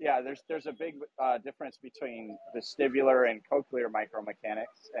 Yeah, there's a big difference between vestibular and cochlear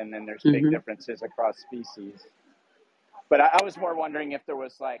micromechanics, and then there's big differences across species. But I was more wondering if there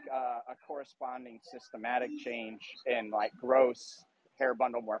was like a corresponding systematic change in like gross hair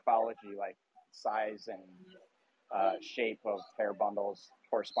bundle morphology, like size and shape of hair bundles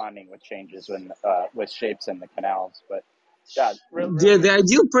corresponding with changes with shapes in the canals. But yeah, really the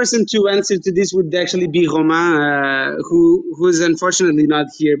ideal person to answer to this would actually be Romain, who is unfortunately not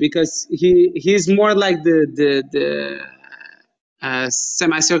here because he's more like the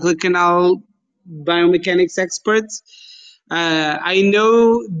semicircular canal biomechanics expert. I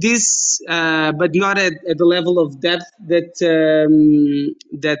know this, but not at the level of depth that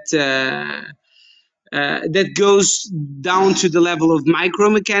goes down to the level of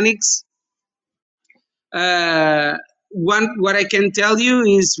micromechanics. what I can tell you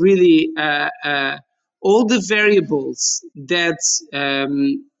is really all the variables that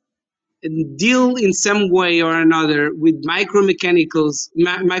deal in some way or another with micromechanics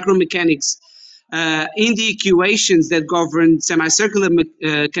in the equations that govern semicircular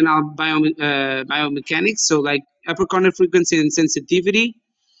canal biomechanics, so like upper corner frequency and sensitivity,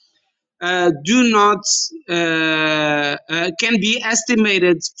 do not can be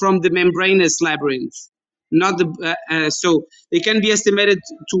estimated from the membranous labyrinth. Not the so they can be estimated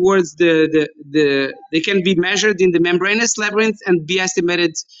towards they can be measured in the membranous labyrinth and be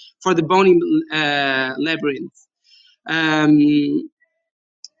estimated for the bony labyrinth. Um,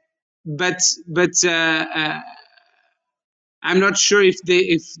 but I'm not sure if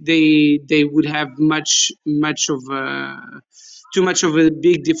they would have much of too much of a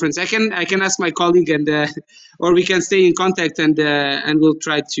big difference. I can ask my colleague or we can stay in contact and we'll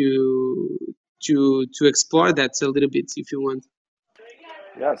try to explore that a little bit if you want.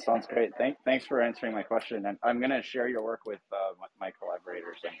 Yeah, sounds great. Thanks for answering my question. And I'm going to share your work with my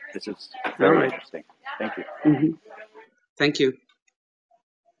collaborators. And this is All very right. interesting. Thank you. Mm-hmm. Thank you.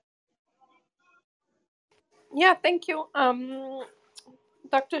 Yeah, thank you.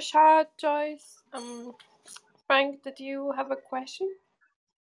 Dr. Shah, Joyce, Frank, did you have a question?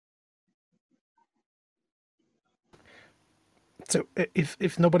 So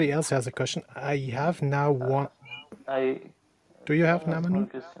if nobody else has a question, I have now one. Do you have One Namanu?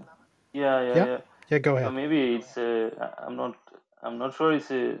 question. Yeah. Yeah, go So ahead. maybe it's I'm not sure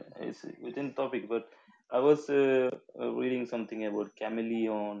it's within topic, but I was reading something about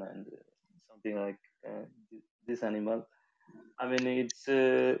chameleon and something like this animal. I mean, it's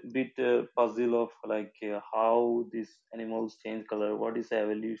a bit puzzle of like how these animals change color. What is the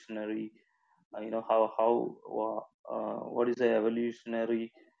evolutionary, what is the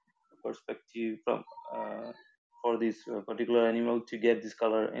evolutionary perspective from for this particular animal to get this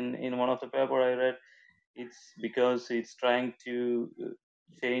color? In one of the paper I read, it's because it's trying to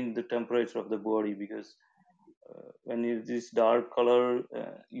change the temperature of the body, because when it's this dark color,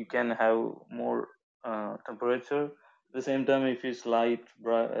 you can have more temperature. At the same time, if it's light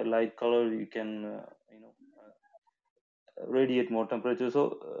color, you can radiate more temperature.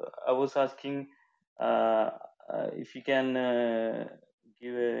 So I was asking if you can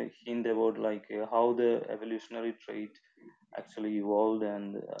give a hint about like how the evolutionary trait actually evolved,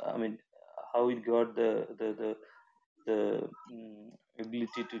 and I mean how it got the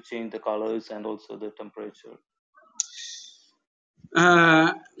ability to change the colors and also the temperature.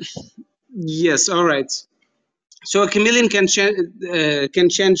 Yes. All right. So a chameleon can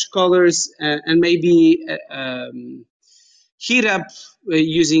change colors and maybe heat up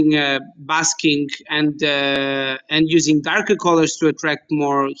using basking and using darker colors to attract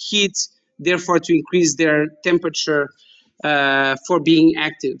more heat, therefore to increase their temperature for being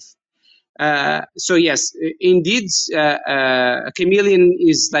active. So yes, indeed, a chameleon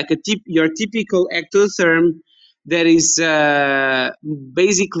is like your typical ectotherm that is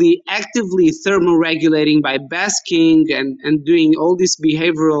basically actively thermoregulating by basking and doing all these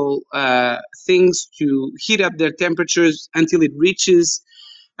behavioral things to heat up their temperatures until it reaches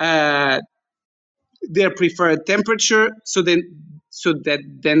uh, their preferred temperature. So that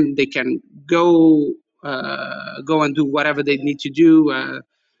then they can go and do whatever they need to do.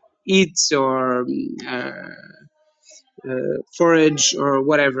 Eat or forage or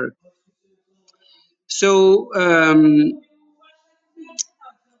whatever. So,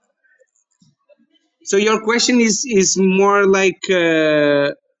 so your question is more like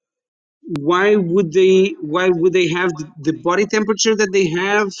why would they have the body temperature that they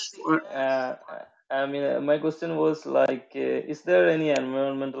have? Or, Uh, I mean, my question was like, is there any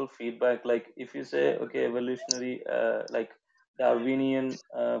environmental feedback? Like, if you say, okay, evolutionary, like Darwinian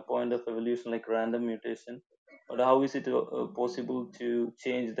point of evolution, like random mutation, but how is it possible to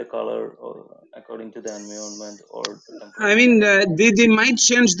change the color or according to the environment or the I temperature? mean, they might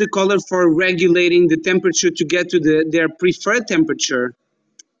change the color for regulating the temperature to get to their preferred temperature,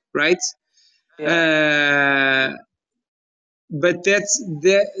 right? Yeah. Uh, but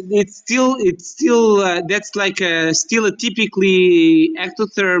it's still that's like still a typically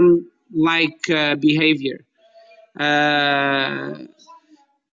ectotherm like behavior uh,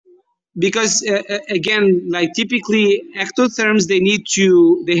 because again, like typically ectotherms,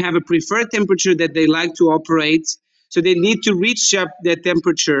 they have a preferred temperature that they like to operate, so they need to reach up that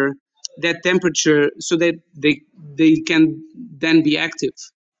temperature so that they can then be active.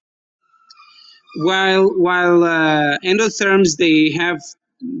 While endotherms, they have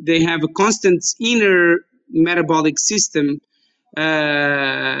a constant inner metabolic system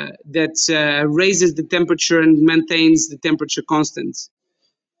that raises the temperature and maintains the temperature constant.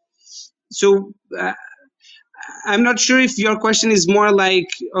 So I'm not sure if your question is more like,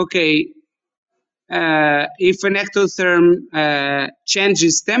 okay, if an ectotherm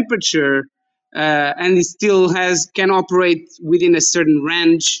changes temperature and it still can operate within a certain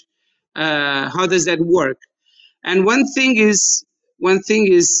range, how does that work? And one thing is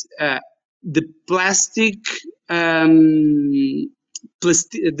the plastic, the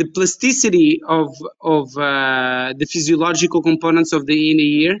plasticity of the physiological components of the inner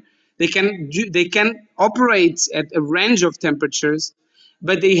ear. They can operate at a range of temperatures,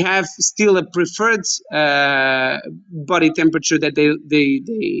 but they have still a preferred body temperature that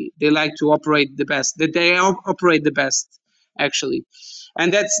they like to operate the best. That they operate the best, actually,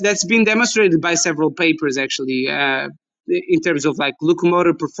 and that's been demonstrated by several papers, actually, in terms of like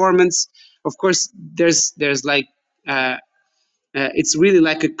locomotor performance. Of course, there's like uh, it's really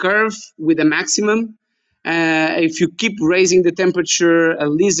like a curve with a maximum. If you keep raising the temperature, a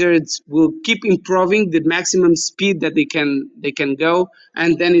lizard will keep improving the maximum speed that they can go,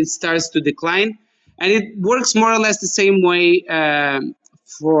 and then it starts to decline. And it works more or less the same way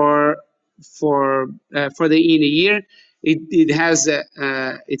for for the inner ear. It has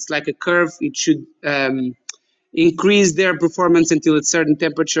it's like a curve. It should increase their performance until a certain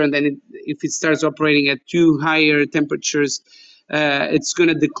temperature, and then if it starts operating at too higher temperatures, it's going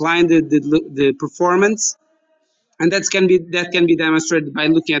to decline the performance, and that can be demonstrated by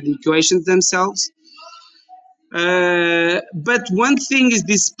looking at the equations themselves. But one thing is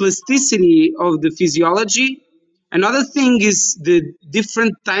this plasticity of the physiology. Another thing is the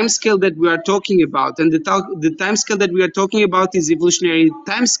different time scale that we are talking about, and the time scale that we are talking about is evolutionary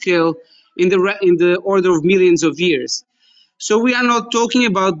time scale in the order of millions of years. So we are not talking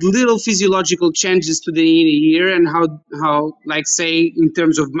about little physiological changes to the inner ear and how like say in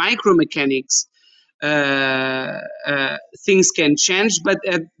terms of micromechanics, things can change, but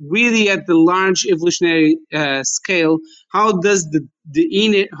really at the large evolutionary scale, how did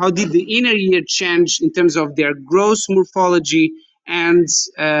the inner ear change in terms of their gross morphology and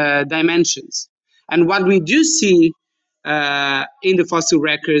dimensions? And what we do see in the fossil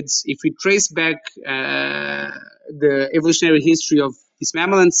records, if we trace back the evolutionary history of these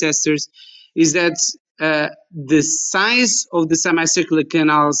mammal ancestors, is that the size of the semicircular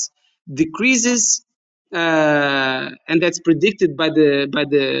canals decreases, and that's predicted by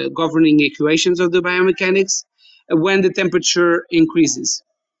the governing equations of the biomechanics when the temperature increases,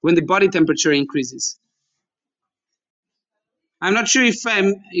 when the body temperature increases. I'm not sure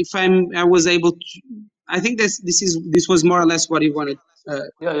I was able to. I think this was more or less what you wanted to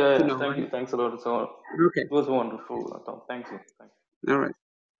know, Thank right? you. Thanks a lot. So Okay. it was wonderful, Tom. Thank you. All right.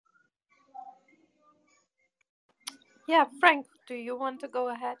 Yeah, Frank, do you want to go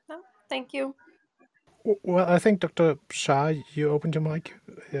ahead now? Thank you. Well, I think Dr. Shah, you opened your mic.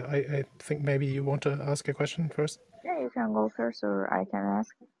 I think maybe you want to ask a question first. Yeah, you can go first, or I can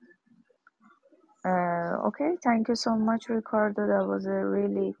ask. Okay, thank you so much, Ricardo. That was a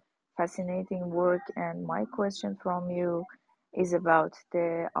really fascinating work. And my question from you is about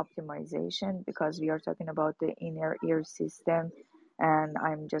the optimization, because we are talking about the inner ear system, and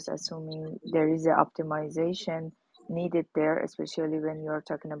I'm just assuming there is a optimization needed there, especially when you are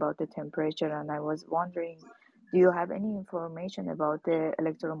talking about the temperature. And I was wondering, do you have any information about the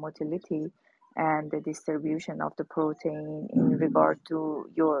electromotility and the distribution of the protein in regard to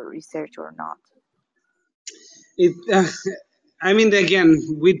your research or not? I mean, again,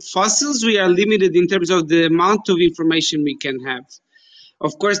 with fossils, we are limited in terms of the amount of information we can have.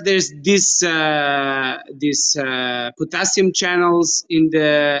 Of course, there's this potassium channels at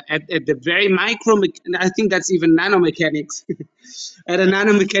the very micro. I think that's even nanomechanics at a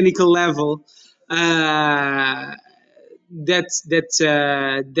nanomechanical level. That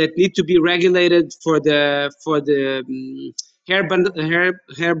need to be regulated for the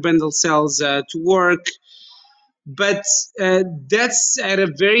hair bundle cells to work, but that's at a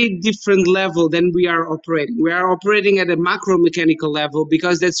very different level than we are operating. We are operating at a macro mechanical level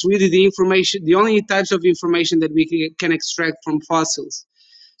because that's really the only types of information that we can extract from fossils.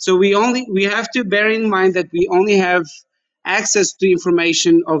 So we have to bear in mind that we only have access to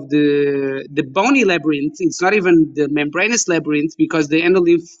information of the bony labyrinth. It's not even the membranous labyrinth, because the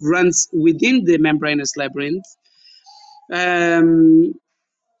endolymph runs within the membranous labyrinth.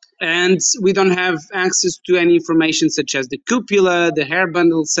 And we don't have access to any information such as the cupula, the hair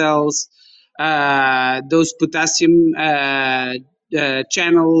bundle cells, those potassium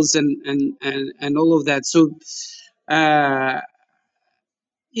channels, and all of that. So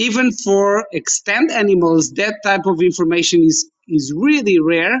even for extant animals, that type of information is really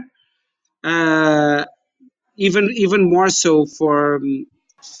rare. Even more so for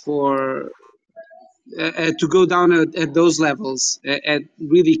to go down at those levels at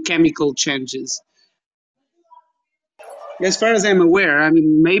really chemical changes. As far as I'm aware, I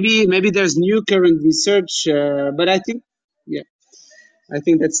mean, maybe there's new current research, but I think, yeah, I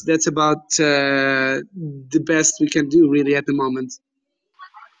think that's about the best we can do really at the moment.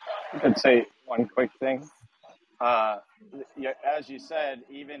 I could say one quick thing. As you said,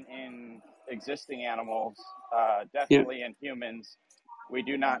 even in existing animals, Yeah. definitely in humans, we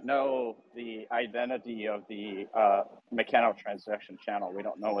do not know the identity of the mechanotransduction channel. We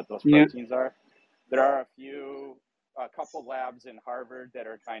don't know what those Yeah. proteins are. There are a couple labs in Harvard that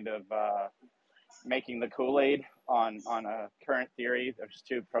are kind of making the Kool-Aid on a current theory. There's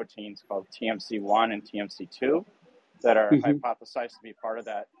two proteins called TMC1 and TMC2 that are Mm-hmm. hypothesized to be part of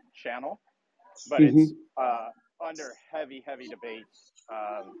that channel, but Mm-hmm. it's under heavy debate.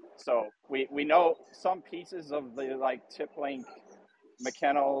 So we know some pieces of the like tip link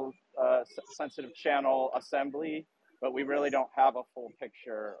mechano sensitive channel assembly, but we really don't have a full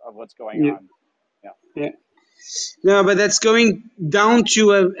picture of what's going Yeah. on. Yeah. Yeah. No, but that's going down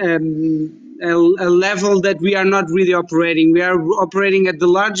to a level that we are not really operating. We are operating at the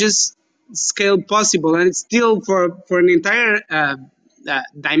largest scale possible, and it's still for an entire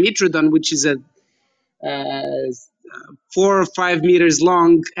dimetrodon, which is a 4 or 5 meters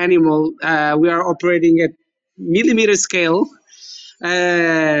long animal. We are operating at millimeter scale.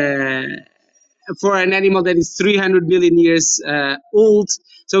 For an animal that is 300 million years old.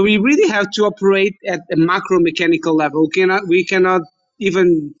 So we really have to operate at a macro mechanical level. We cannot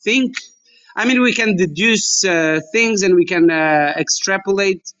even think. I mean, we can deduce things and we can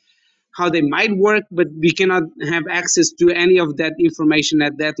extrapolate how they might work, but we cannot have access to any of that information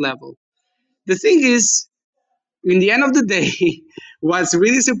at that level. The thing is, in the end of the day, what's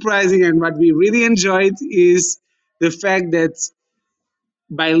really surprising and what we really enjoyed is the fact that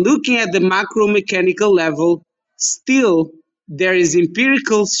by looking at the macro mechanical level, still there is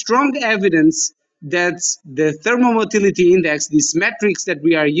empirical strong evidence that the thermomotility index, this matrix that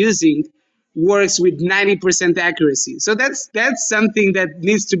we are using, works with 90% accuracy. So that's something that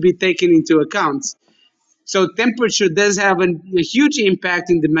needs to be taken into account. So temperature does have a huge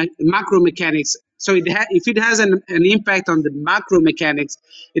impact in the macro mechanics. So if it has an impact on the macro mechanics,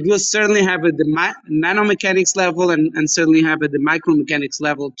 it will certainly have at the nanomechanics level and certainly have at the micromechanics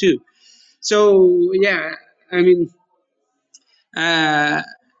level too. So yeah, I mean, uh,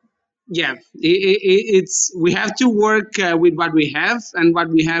 yeah, it's we have to work with what we have, and what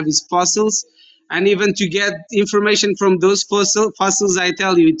we have is fossils. And even to get information from those fossils, I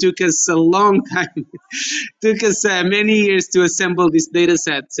tell you, it took us a long time. Took us many years to assemble this data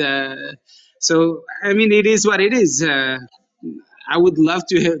set. So, I mean, it is what it is. I would love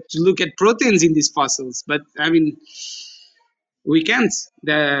to look at proteins in these fossils, but I mean, we can't.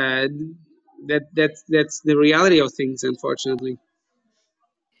 That's the reality of things, unfortunately.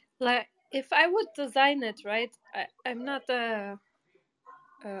 Like, if I would design it, right? I'm not a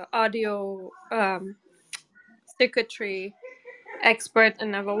audio circuitry expert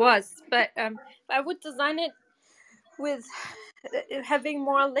and never was, but if I would design it with having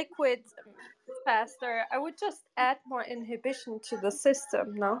more liquid faster, I would just add more inhibition to the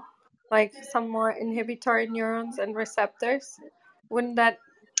system, no? Like some more inhibitory neurons and receptors. Wouldn't that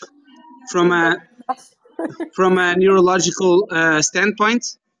From wouldn't that a be enough? from a neurological standpoint,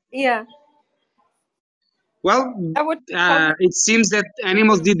 Yeah, well, that would probably. it seems that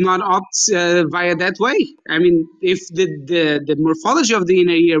animals did not opt via that way. I mean, if the morphology of the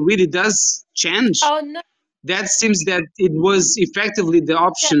inner ear really does change, Oh no, that seems that it was effectively the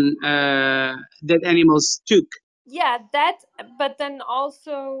yeah, option that animals took. yeah, that. But then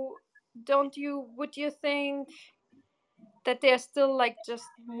also, would you think that there's still like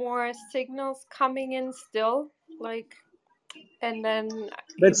just more signals coming in still, like, and then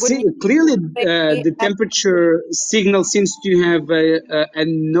But you wouldn't clearly, maybe the temperature signal seems to have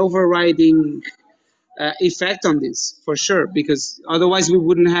an overriding effect on this, for sure, because otherwise we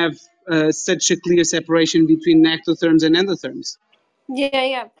wouldn't have such a clear separation between ectotherms and endotherms,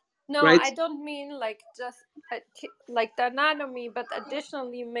 yeah. No, right? I don't mean like just like the anatomy, but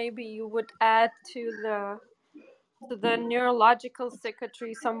additionally maybe you would add to the neurological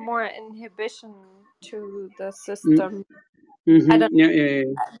circuitry some more inhibition to the system. I Mm-hmm. don't Yeah, yeah,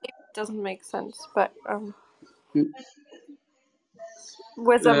 yeah. maybe it doesn't make sense, but Mm.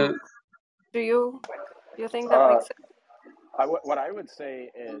 wisdom, do you think that Uh, makes sense? what I would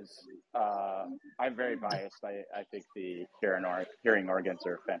say is I'm very biased. I think the hearing organs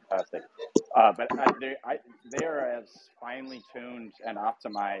are fantastic. But they are as finely tuned and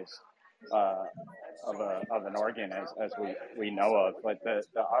optimized of an organ as we know of. Like the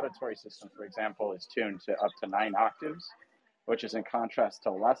auditory system, for example, is tuned to up to 9 octaves, which is in contrast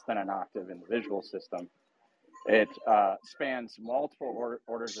to less than an octave in the visual system. It spans multiple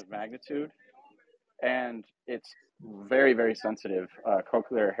orders of magnitude, and it's very, very sensitive.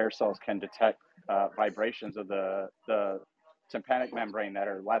 Cochlear hair cells can detect vibrations of the tympanic membrane that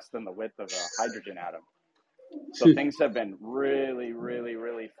are less than the width of a hydrogen atom. So things have been really, really,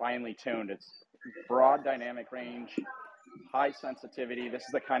 really finely tuned. It's broad dynamic range, high sensitivity. This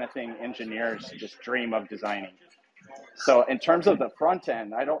is the kind of thing engineers just dream of designing. So in terms of the front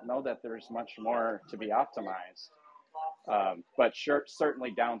end, I don't know that there's much more to be optimized. But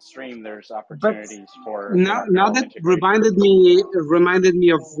certainly downstream, there's But opportunities for now neural that integration. reminded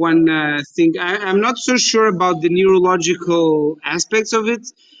me of one thing. I'm not so sure about the neurological aspects of it,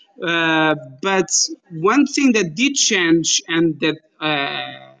 but one thing that did change, and that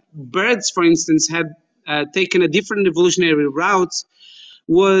birds, for instance, had taken a different evolutionary route,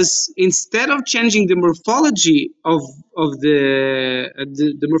 was instead of changing the morphology of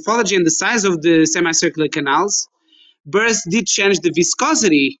the morphology and the size of the semicircular canals, birds did change the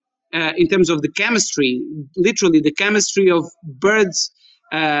viscosity in terms of the chemistry. Literally, the chemistry of birds,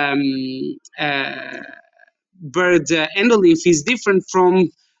 um, uh, bird endolymph is different from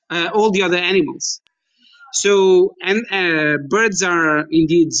all the other animals. So, and birds are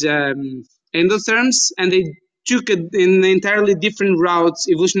indeed endotherms, and they took an entirely different route,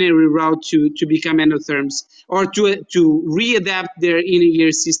 evolutionary route, to become endotherms, or to readapt their inner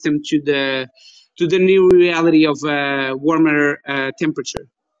ear system to the new reality of warmer temperature.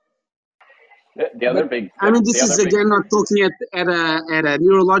 The But other big I mean, the this is other big again not talking at a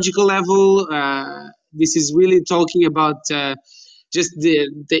neurological level. This is really talking about just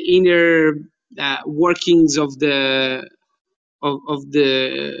the inner workings of the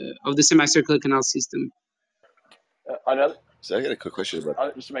semicircular canal system. another So I got a quick question about.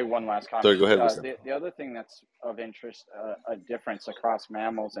 I'll just make one last Sorry, comment. go ahead, Wisdom. The other thing that's of interest, a difference across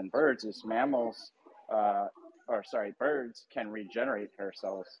mammals and birds, is birds can regenerate hair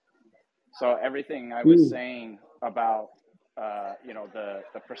cells. So everything I was saying about, the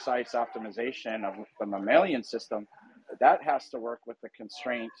precise optimization of the mammalian system, that has to work with the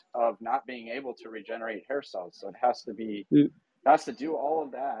constraint of not being able to regenerate hair cells. So it has to do all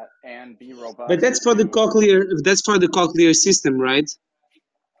of that and be robust. But that's for the cochlear. That's for the cochlear system, right?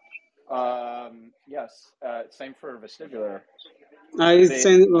 Yes. Same for vestibular.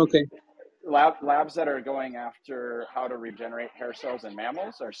 Okay. Labs that are going after how to regenerate hair cells in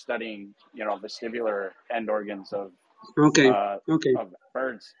mammals are studying, vestibular end organs of Okay.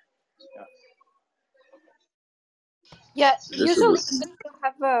 birds. Yeah, This is usually when you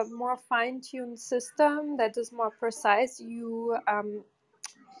have a more fine-tuned system that is more precise, you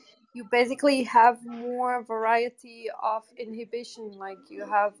basically have more variety of inhibition. Like you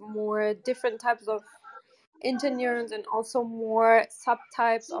have more different types of interneurons and also more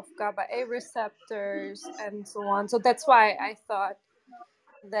subtypes of GABA A receptors and so on. So that's why I thought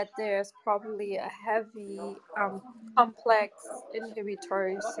that there's probably a heavy complex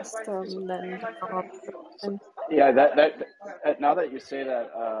inhibitory system than the normal person. Yeah, that now that you say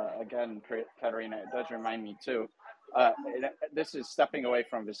that again, Katerina, it does remind me too. This is stepping away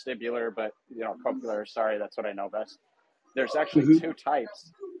from vestibular, but cochlear. Sorry, that's what I know best. There's actually two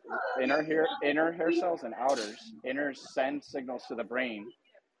types: inner hair cells and outers. Inners send signals to the brain,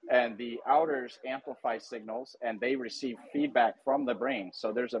 and the outers amplify signals, and they receive feedback from the brain.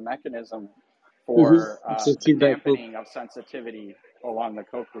 So there's a mechanism for It's a the feedback loop. dampening of sensitivity along the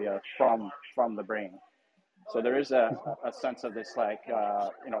cochlea from the brain. So there is a sense of this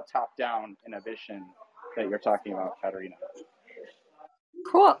top-down inhibition that you're talking about, Katerina.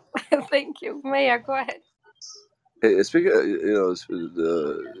 Cool. Thank you. Maya, go ahead. Speaking of,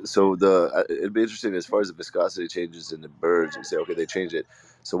 it'd be interesting as far as the viscosity changes in the birds. You say, okay, they changed it.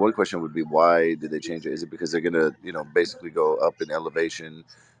 So one question would be, why did they change it? Is it because they're gonna, basically go up in elevation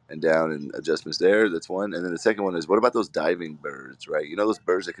and down and adjustments there? That's one. And then the second one is, what about those diving birds, right? Those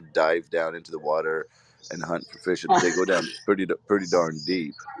birds that could dive down into the water and hunt for fish, but they go down pretty darn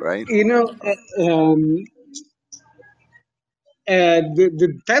deep, right?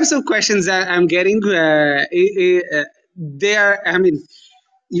 The types of questions that I'm getting, they are. I mean,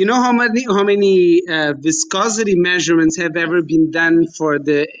 how many viscosity measurements have ever been done for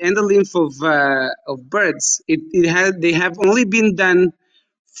the endolymph of birds? They have only been done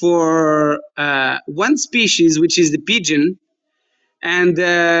for one species, which is the pigeon, and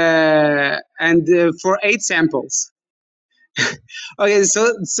for 8 samples. Okay,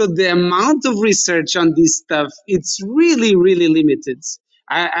 so the amount of research on this stuff, it's really really limited.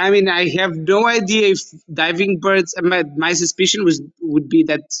 I mean, I have no idea if diving birds. My suspicion would be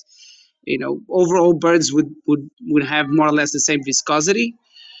that, overall birds would have more or less the same viscosity,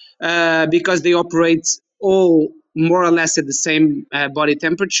 because they operate all more or less at the same body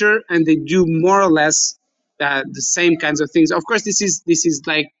temperature, and they do more or less the same kinds of things. Of course, this is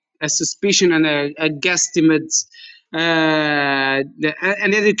like a suspicion and a guesstimate,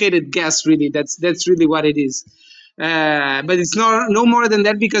 an educated guess. Really, that's really what it is. But it's no more than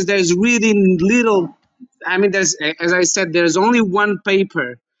that, because there's really little. I mean, as I said, there's only one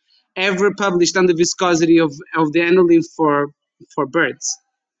paper ever published on the viscosity of the aniline for birds.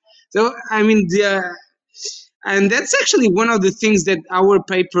 So I mean, and that's actually one of the things that our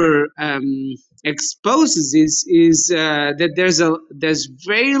paper exposes is that there's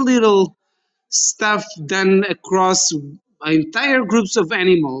very little stuff done across entire groups of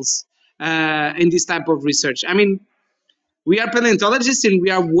animals in this type of research. I mean, we are paleontologists and we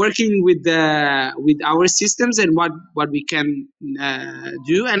are working with our systems and what we can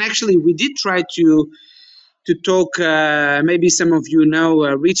do. And actually, we did try to talk. Maybe some of you know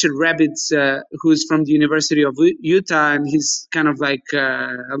Richard Rabbits, who's from the University of Utah, and he's kind of like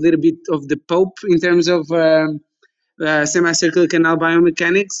a little bit of the Pope in terms of semicircular canal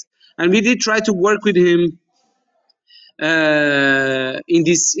biomechanics. And we did try to work with him in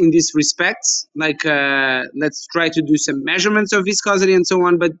this respects. Like, let's try to do some measurements of viscosity and so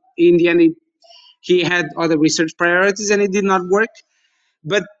on. But in the end, he had other research priorities, and it did not work.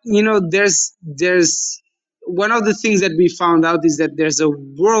 But there's one of the things that we found out is that there's a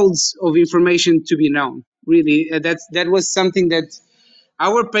worlds of information to be known. Really, that was something that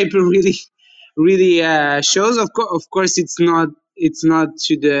our paper really shows. Of course, it's not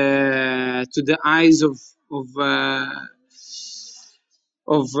to the eyes of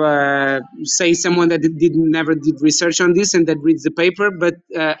say someone that never did research on this and that reads the paper. But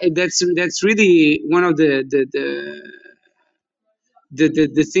that's really one of the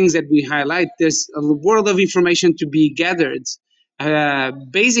things that we highlight. There's a world of information to be gathered,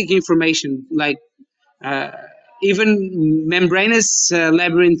 basic information like uh, even membranous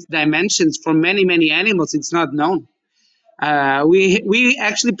labyrinth dimensions for many animals. It's not known. We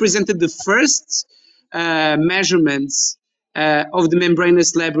actually presented the first measurements of the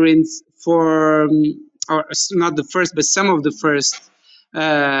membranous labyrinth for, or not the first, but some of the first.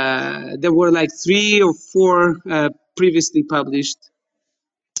 There were like 3 or 4 previously published,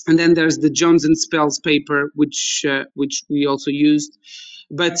 and then there's the Jones and Spells paper, which we also used.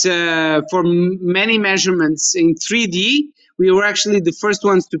 But for many measurements in 3D, we were actually the first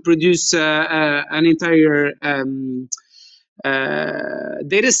ones to produce an entire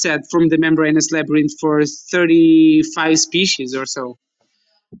data set from the membranous labyrinth for 35 species or so.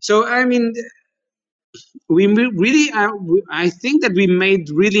 So I mean, really, I think that we made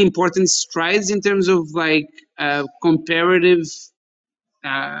really important strides in terms of like comparative.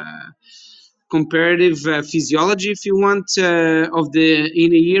 Physiology, if you want, of the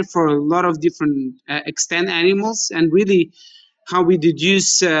in a year for a lot of different extant animals, and really how we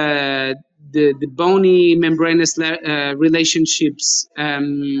deduce the bony membranous relationships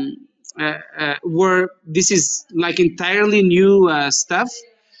were this is like entirely new stuff.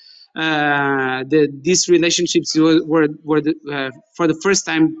 These relationships were for the first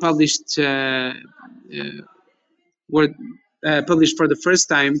time published were published for the first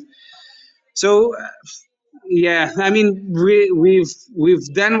time. So yeah, I mean,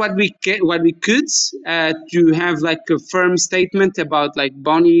 we've done what we could to have like a firm statement about like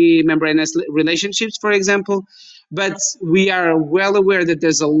bony membranous relationships, for example. But we are well aware that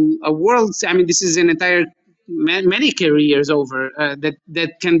there's a world. I mean, this is an entire many careers over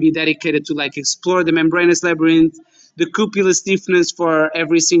that can be dedicated to like explore the membranous labyrinth, the cupula stiffness for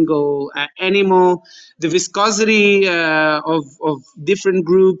every single animal, the viscosity of different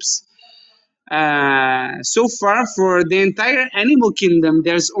groups. So far, for the entire animal kingdom,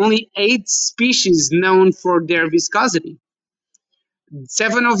 there's only 8 species known for their viscosity.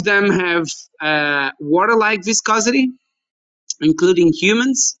 7 of them have water-like viscosity, including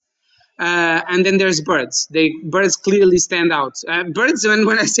humans. And then there's birds. Birds clearly stand out. Birds,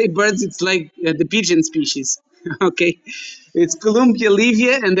 when I say birds, it's like the pigeon species. Okay, it's Columbia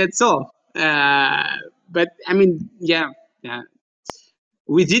livia, and that's all. But I mean, yeah.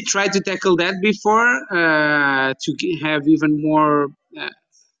 We did try to tackle that before to have even more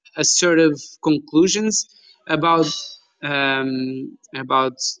assertive conclusions about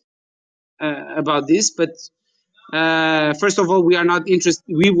about this. But first of all, we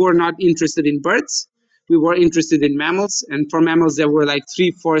were not interested in birds. we were interested in mammals, and for mammals there were like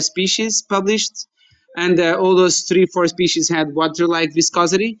 3-4 species published, and all those 3-4 species had water-like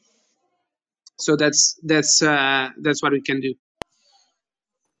viscosity. So that's what we can do.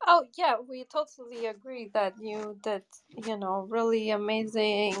 Oh yeah, we totally agree that you did, really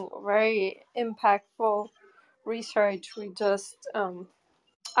amazing, very impactful research. We just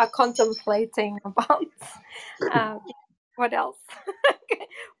are contemplating about uh, what else,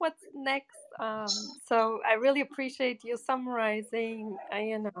 what's next. So I really appreciate you summarizing,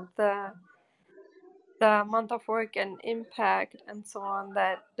 the amount of work and impact and so on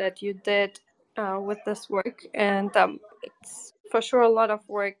that you did with this work, and it's for sure a lot of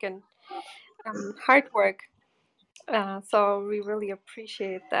work and hard work. So we really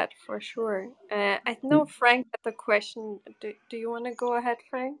appreciate that for sure. I know Frank had a question. Do you want to go ahead,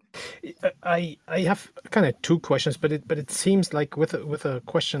 Frank? I have kind of two questions, but it seems like with a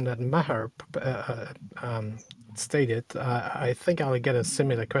question that Maher stated, I think I'll get a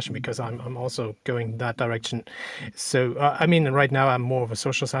similar question because I'm also going that direction. So I mean, right now I'm more of a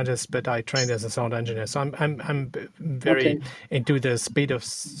social scientist, but I trained as a sound engineer, so I'm very into the speed of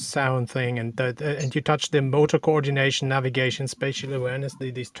sound thing, and and you touched the motor coordination, navigation, spatial awareness.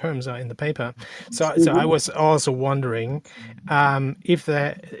 These terms are in the paper. So I was also wondering if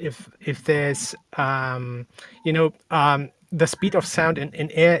there's the speed of sound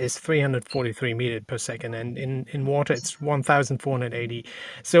in air is 343 meters per second, and in water it's 1,480.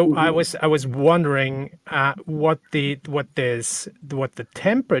 So I was wondering what the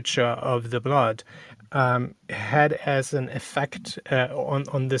temperature of the blood had as an effect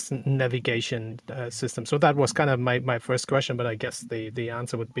on this navigation system. So that was kind of my first question, but I guess the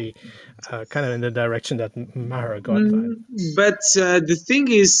answer would be kind of in the direction that Maher got. But the thing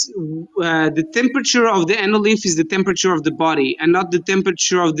is, the temperature of the endolymph is the temperature of the body, and not the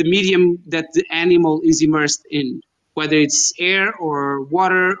temperature of the medium that the animal is immersed in, whether it's air or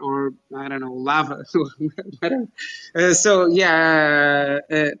water or, I don't know, lava. Whatever. The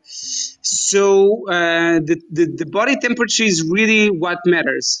body temperature is really what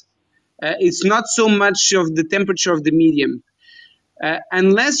matters. It's not so much of the temperature of the medium.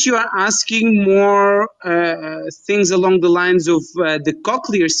 Unless you are asking more things along the lines of the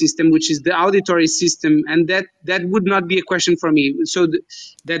cochlear system, which is the auditory system, and that would not be a question for me. So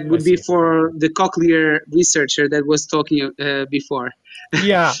that would be for the cochlear researcher that was talking before.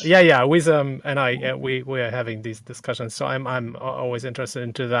 Yeah. With and I we are having these discussions, so I'm always interested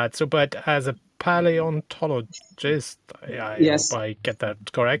into that. So, but as a paleontologist, I Yes. hope I get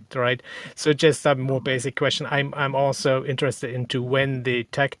that correct, right? So, just a more basic question. I'm also interested into when the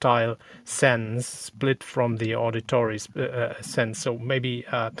tactile sense split from the auditory sense. So maybe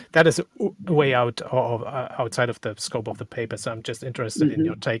that is way outside of the scope of the paper. So I'm just interested in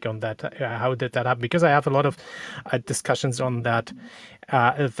your take on that. How did that happen? Because I have a lot of discussions on that.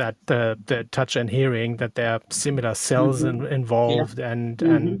 That the touch and hearing, that there are similar cells involved,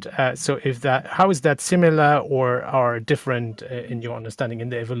 and so how is that similar or different in your understanding in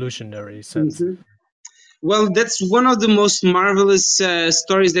the evolutionary sense? Well, that's one of the most marvelous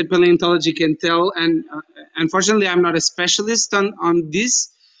stories that paleontology can tell, and unfortunately, I'm not a specialist on this.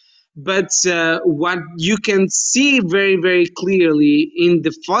 But what you can see very, very clearly in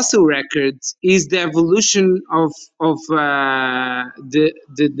the fossil records is the evolution of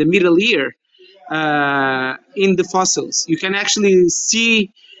the middle ear in the fossils. You can actually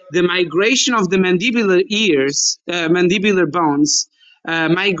see the migration of the mandibular bones,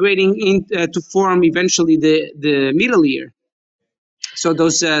 migrating to form eventually the middle ear. So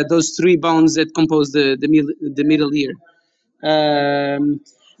those three bones that compose the middle ear.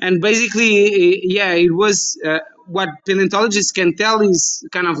 And basically, yeah, it was what paleontologists can tell is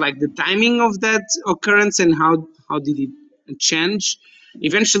kind of like the timing of that occurrence and how did it change.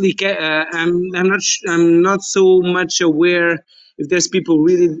 Eventually, I'm not so much aware if there's people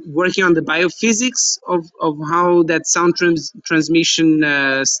really working on the biophysics of how that sound transmission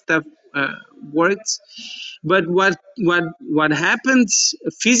stuff works. But what happens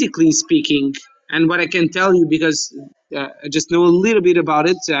physically speaking, and what I can tell you because I just know a little bit about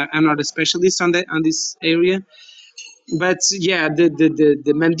it. I'm not a specialist on this area, but yeah,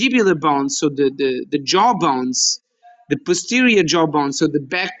 the mandibular bones, so the jaw bones, the posterior jaw bones, so the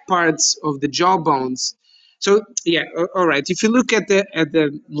back parts of the jaw bones. So yeah, all right. If you look at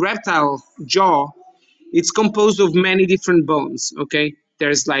the reptile jaw, it's composed of many different bones. Okay,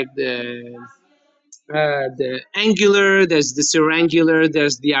 there's like the angular, there's the cerangular,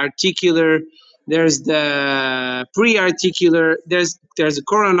 there's the articular, there's the pre-articular, there's the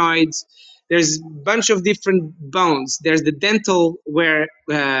coronoids, there's a bunch of different bones. There's the dental, where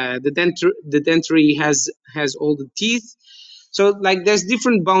the dentary has all the teeth. So like there's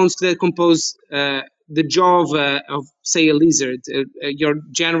different bones that compose the jaw of say a lizard, your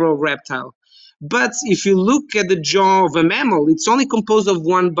general reptile. But if you look at the jaw of a mammal, it's only composed of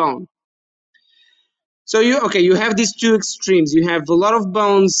one bone. So you have these two extremes. You have a lot of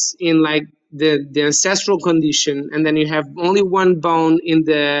bones in like the ancestral condition, and then you have only one bone in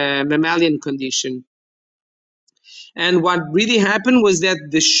the mammalian condition. And what really happened was that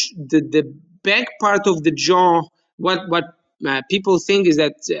the back part of the jaw, what people think is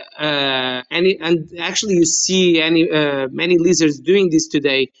that and actually you see many lizards doing this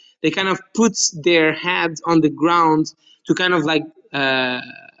today. They kind of put their head on the ground to kind of like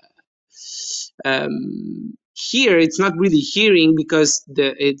here it's not really hearing, because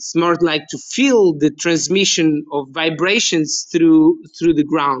it's more like to feel the transmission of vibrations through the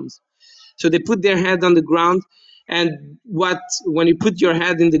ground. So they put their head on the ground, and when you put your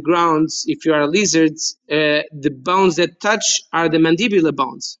head in the ground, if you are a lizard, the bones that touch are the mandibular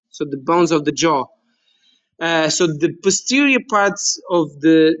bones, so the bones of the jaw. So the posterior parts of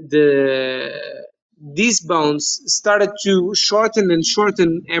these bones started to shorten and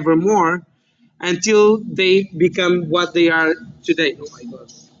shorten ever more, until they become what they are today. Oh my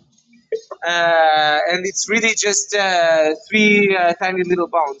god! And it's really just three tiny little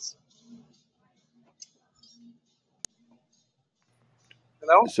bones.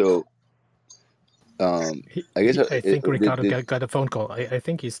 Hello? So, I guess I think Ricardo did got a phone call. I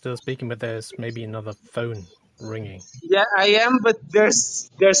think he's still speaking, but there's maybe another phone ringing. Yeah, I am, but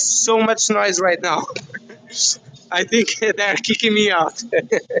there's so much noise right now. I think they're kicking me out.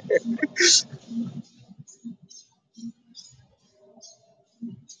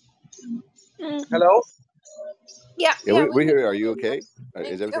 Mm. Hello? Yeah, yeah, yeah, we're we can here. Are you hear you. okay? Thank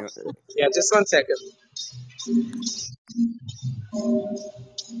Is you. everything okay? Yeah, just 1 second.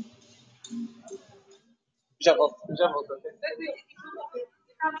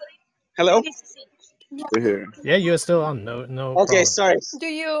 Hello? Yeah. We're here. Yeah, you're still on. No Okay, problem. sorry. Do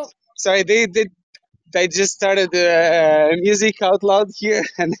you? Sorry, they just started music out loud here,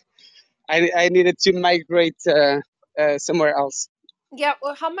 and I needed to migrate somewhere else. Yeah.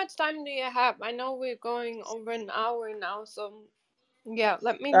 Well, how much time do you have? I know we're going over an hour now, so yeah.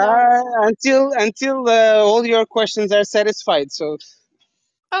 Let me know. Until all your questions are satisfied. So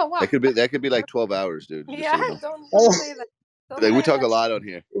Oh wow. That could be like 12 hours, dude. Just so Yeah. you know. Don't say that. Don't Like we say talk a that. lot on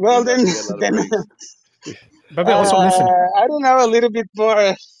here. well then We got a lot of then brains. But we also listen. I don't know, a little bit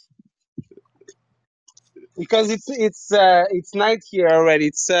more, because it's night here already.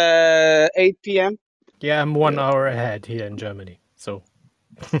 It's 8 p.m. Yeah, I'm 1 hour ahead here in Germany. So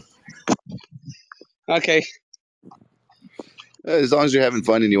Okay. As long as you're having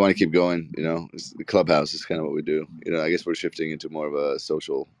fun and you want to keep going, the clubhouse is kind of what we do. I guess we're shifting into more of a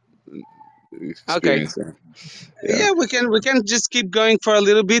social Okay. experience there. Yeah, we can just keep going for a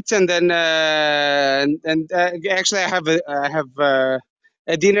little bit, and then actually I have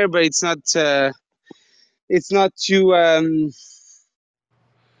a dinner, but it's not too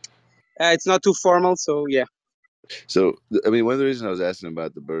it's not too formal. So yeah. So, I mean, one of the reasons I was asking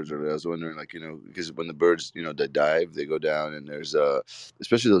about the birds earlier, I was wondering, like, because when the birds, they dive, they go down, and there's,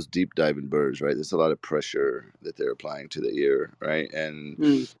 especially those deep diving birds, right? There's a lot of pressure that they're applying to the ear, right?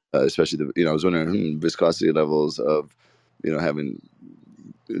 And especially I was wondering viscosity levels of, having,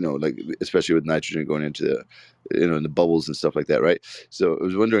 like, especially with nitrogen going into the, in the bubbles and stuff like that, right? So I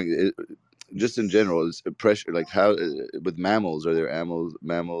was wondering, just in general, is pressure, like how, with mammals, are there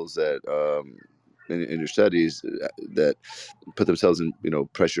mammals that, in your studies that put themselves in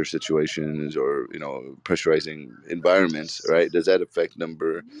pressure situations or pressurizing environments, right? Does that affect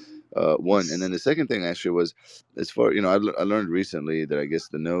number one? And then the second thing actually was, as far I learned recently that I guess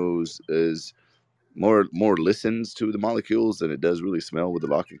the nose is more listens to the molecules than it does really smell with the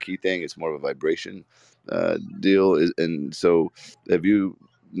lock and key thing. It's more of a vibration deal. And so have you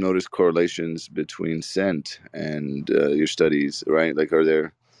noticed correlations between scent and your studies, right? Like, are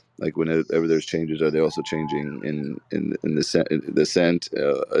there, like, whenever there's changes, are they also changing in the scent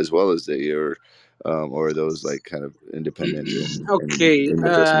as well as the ear, or are those like kind of independent Okay. in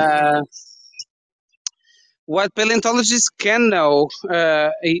adjustment? What paleontologists can know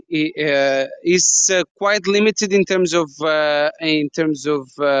is quite limited in terms of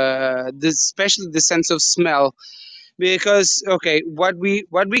especially the sense of smell, because what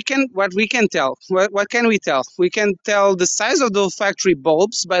can we tell? We can tell the size of the olfactory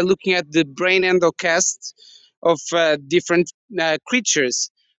bulbs by looking at the brain endocast of different creatures.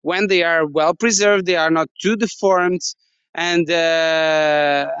 When they are well preserved, they are not too deformed, and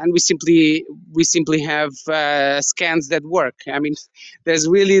we simply have scans that work. I mean, there's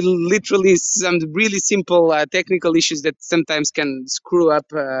really literally some really simple technical issues that sometimes can screw up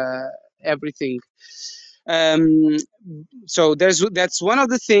everything. Um, so that's one of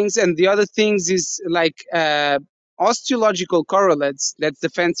the things, and the other things is like osteological correlates. That's the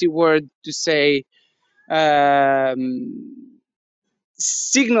fancy word to say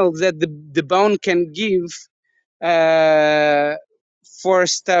signals that the bone can give for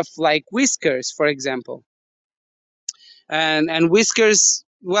stuff like whiskers, for example. And whiskers,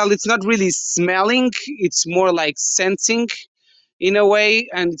 well, it's not really smelling, it's more like sensing in a way,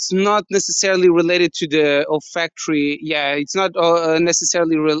 and it's not necessarily related to the olfactory. Yeah, it's not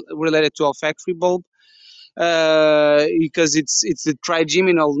necessarily related to olfactory bulb, because it's the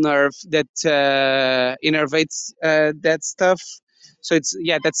trigeminal nerve that innervates that stuff. So it's,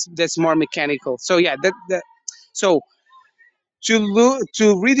 yeah, that's more mechanical. So yeah, that so to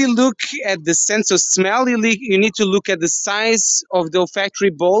really look at the sense of smell, you need to look at the size of the olfactory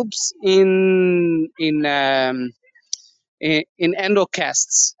bulbs in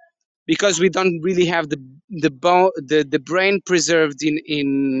endocasts, because we don't really have the brain preserved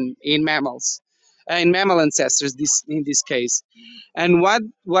in mammals, in mammal ancestors, in this case. And what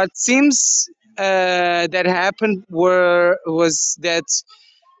seems that happened was that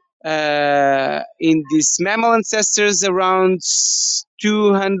in these mammal ancestors around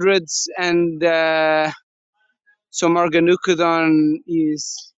 200 and so Morganucodon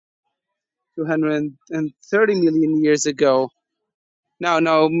is 230 million years ago. No,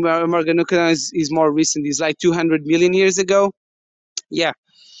 Morganucodon is more recent. It's like 200 million years ago. Yeah.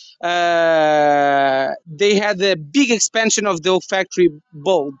 They had a big expansion of the olfactory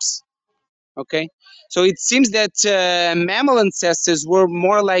bulbs. Okay. So it seems that mammal ancestors were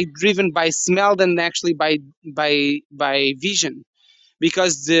more like driven by smell than actually by vision,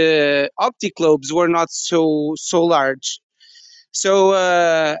 because the optic lobes were not so large. So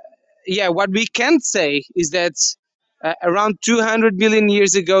yeah, what we can say is that around 200 million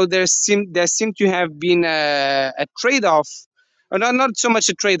years ago, there seemed to have been a trade-off, or not so much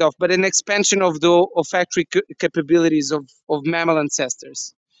a trade-off, but an expansion of the olfactory capabilities of mammal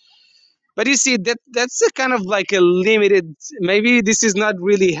ancestors. But you see, that's a kind of like a limited. Maybe this is not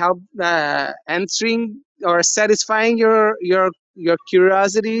really help answering or satisfying your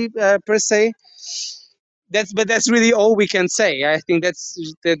curiosity per se. That's really all we can say. I think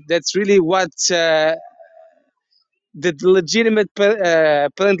that's really what the legitimate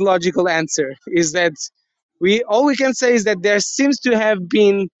paleontological answer is. That we can say is that there seems to have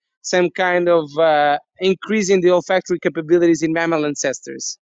been some kind of increase in the olfactory capabilities in mammal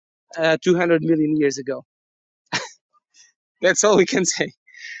ancestors 200 million years ago. That's all we can say.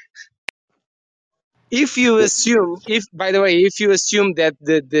 If you assume, if by the way, if you assume that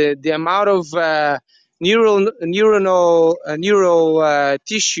the amount of neural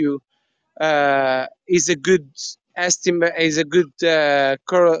tissue is a good estimate, is a good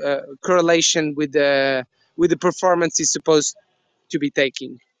correlation with the performance is supposed to be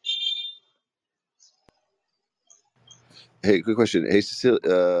taking. Hey, quick question. Hey,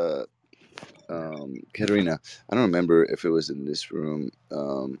 Cecilia, Katerina, I don't remember if it was in this room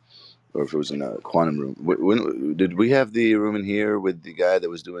or if it was in a quantum room. When did we have the room in here with the guy that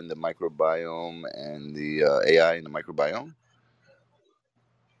was doing the microbiome and the AI in the microbiome?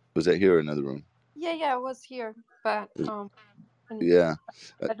 Was that here or another room? Yeah, it was here, but Yeah.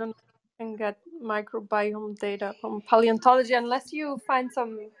 I don't know if you can get microbiome data from paleontology unless you find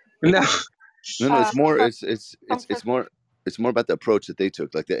some. No. No, it's more. It's more about the approach that they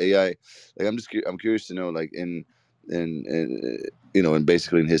took, like the AI. Like I'm curious to know, like in you know, and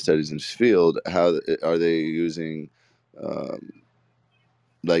basically in his studies in his field, how are they using,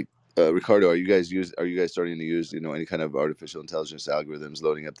 like Ricardo, are you guys starting to use, you know, any kind of artificial intelligence algorithms,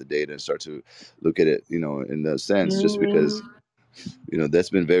 loading up the data and start to look at it, you know, in that sense, just because, you know, that's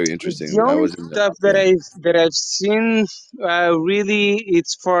been very interesting. The I only was in stuff that I've seen really,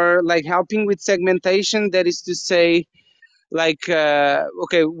 it's for like helping with segmentation. That is to say, like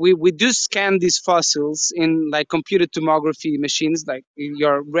okay, we do scan these fossils in like computed tomography machines, like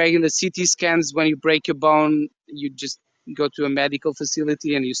your regular CT scans. When you break your bone, you just go to a medical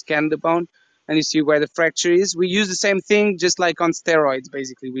facility and you scan the bone and you see where the fracture is. We use the same thing, just like on steroids.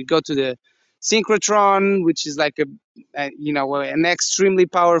 Basically, we go to the synchrotron, which is like you know, an extremely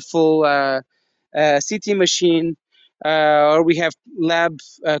powerful CT machine, or we have lab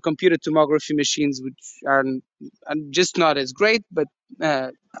computed tomography machines, which are just not as great, but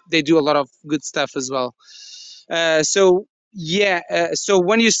they do a lot of good stuff as well. So yeah, so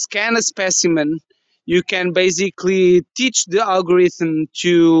when you scan a specimen, you can basically teach the algorithm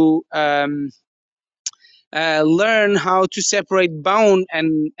to learn how to separate bone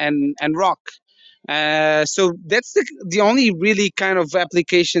and rock. So that's the only really kind of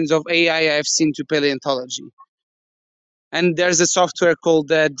applications of AI I've seen to paleontology. And there's a software called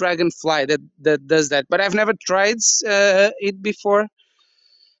Dragonfly that does that. But I've never tried it before.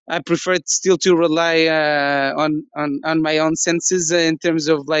 I prefer still to rely on my own senses in terms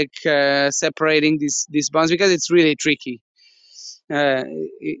of like separating these bonds, because it's really tricky.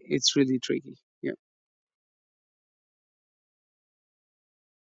 It's really tricky. Yeah.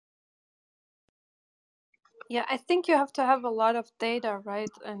 Yeah, I think you have to have a lot of data, right?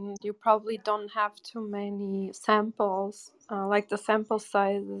 And you probably don't have too many samples. Like the sample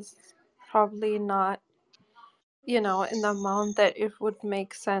size is probably not, in the amount that it would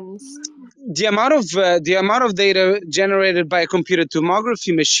make sense. The amount of data generated by a computer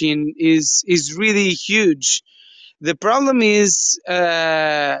tomography machine is really huge. The problem is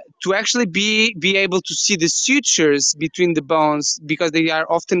to actually be able to see the sutures between the bones, because they are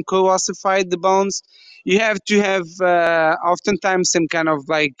often co-ossified, the bones. You have to have oftentimes some kind of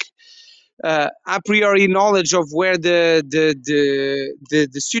like a priori knowledge of where the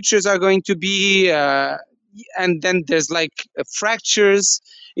sutures are going to be, and then there's like fractures.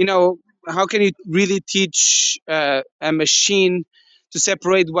 You know, how can you really teach a machine to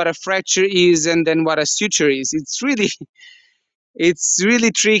separate what a fracture is and then what a suture is? It's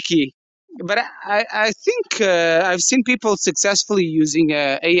really tricky. But I think I've seen people successfully using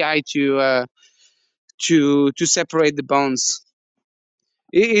AI to separate the bones.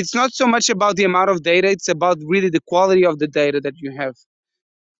 It's not so much about the amount of data; it's about really the quality of the data that you have,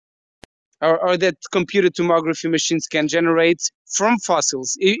 or that computer tomography machines can generate from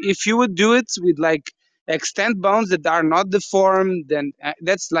fossils. If you would do it with like extant bones that are not deformed, then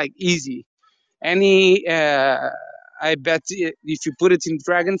that's like easy. Any, I bet if you put it in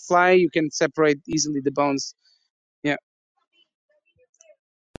Dragonfly, you can separate easily the bones. Yeah,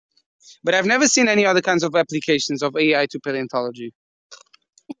 but I've never seen any other kinds of applications of AI to paleontology.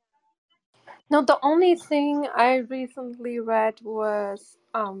 No, the only thing I recently read was,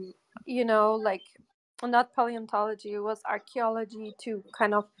 like, not paleontology, it was archaeology, to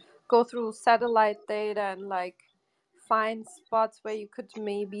kind of go through satellite data and like find spots where you could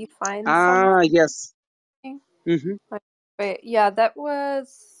maybe find something. Ah, yes. Hmm. Like, yeah, that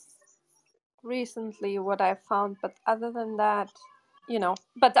was recently what I found, but other than that,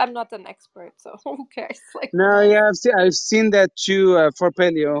 but I'm not an expert, so who cares? Like, No, yeah, I've seen that too for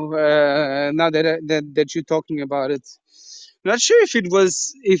paleo. Now that you're talking about it, not sure if it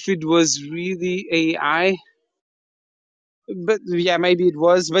was really AI, but yeah, maybe it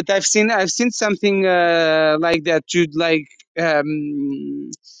was. But I've seen something like that. To like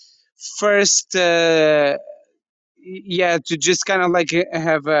first, yeah, to just kind of like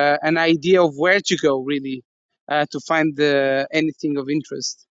have an idea of where to go, really, to find anything of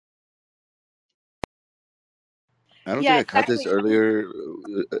interest. I don't yeah, think I caught this exactly. earlier,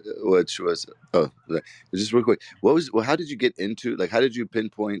 which was just real quick. How did you get into, like, how did you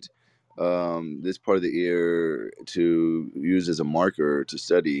pinpoint this part of the ear to use as a marker to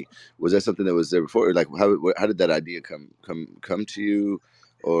study? Was that something that was there before? Or like, how did that idea come to you,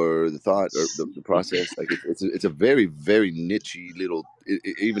 or the thought, or the process? Like, it's a very very nichey little,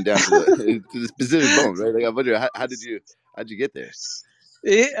 even down to the to the specific bone, right? Like, I wonder how'd you get there?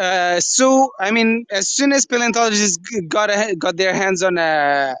 So I mean, as soon as paleontologists got their hands on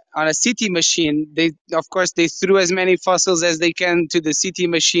a CT machine, they of course they threw as many fossils as they can to the CT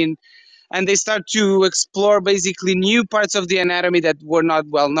machine, and they start to explore basically new parts of the anatomy that were not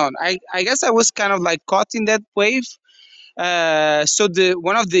well known. I guess I was kind of like caught in that wave. So the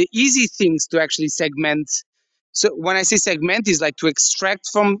one of the easy things to actually segment. So when I say segment, is like to extract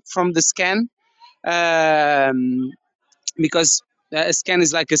from the scan. Um, because a scan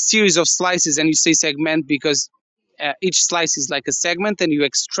is like a series of slices, and you say segment because each slice is like a segment, and you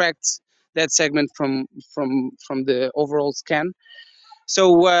extract that segment from the overall scan.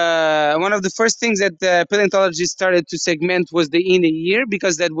 So one of the first things that the paleontologists started to segment was the inner ear,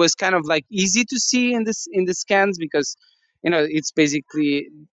 because that was kind of like easy to see in the scans, because it's basically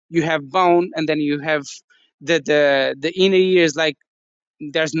you have bone, and then you have the inner ear is like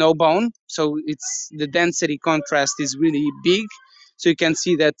there's no bone, so it's the density contrast is really big, so you can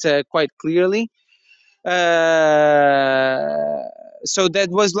see that quite clearly. uh, so that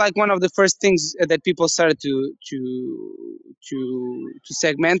was like one of the first things that people started to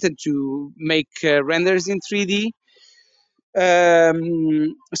segment and to make renders in 3D.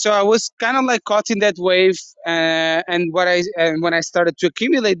 So I was kind of like caught in that wave, and when I started to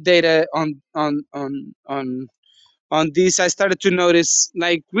accumulate data on this, I started to notice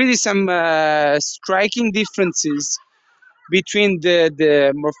like really some striking differences between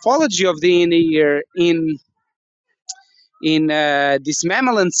the morphology of the inner ear in these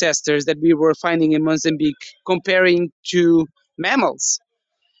mammal ancestors that we were finding in Mozambique, comparing to mammals.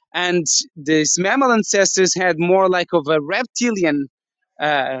 And these mammal ancestors had more like of a reptilian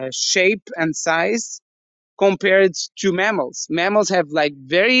shape and size compared to mammals. Mammals have like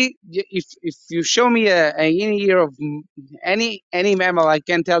if you show me a inner ear of any mammal, I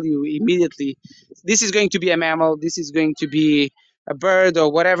can tell you immediately this is going to be a mammal, this is going to be a bird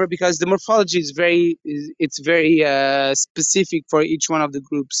or whatever, because the morphology it's very specific for each one of the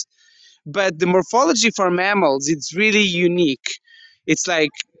groups. But the morphology for mammals, it's really unique. It's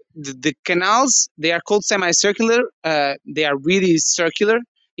like the canals, they are called semicircular. They are really circular.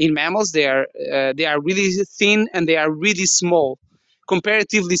 In mammals, they are really thin and they are really small,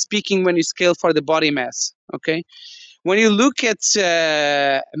 comparatively speaking, when you scale for the body mass. Okay, when you look at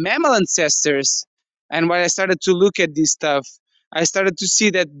mammal ancestors, and when I started to look at this stuff, I started to see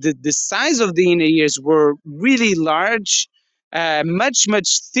that the size of the inner ears were really large,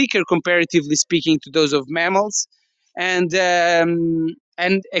 much thicker comparatively speaking to those of mammals, and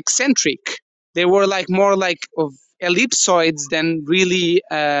eccentric. They were like more like of ellipsoids than really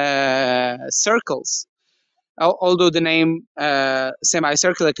circles. Although the name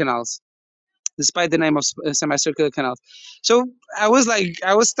semicircular canals, despite the name of semicircular canals. So I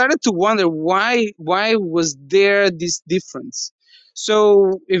was started to wonder why was there this difference.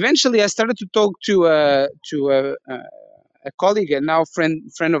 So eventually, I started to talk to a colleague and now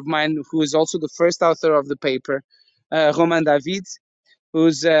friend of mine who is also the first author of the paper, Romain David,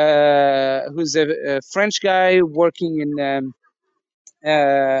 who's a French guy working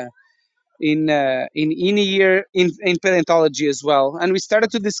uh, in ear in paleontology as well, and we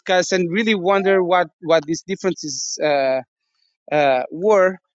started to discuss and really wonder what these differences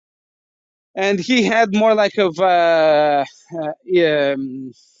were. And he had more like of how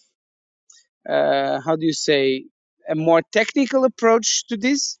do you say, a more technical approach to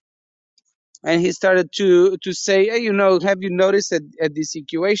this. And he started to say, hey, have you noticed at these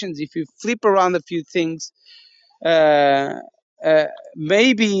equations, if you flip around a few things, uh,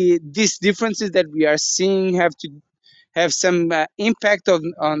 maybe these differences that we are seeing have some impact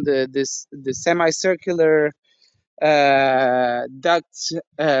on the semicircular duct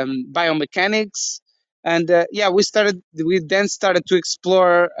biomechanics. And yeah, we then started to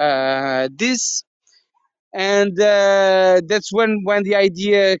explore this. And that's when the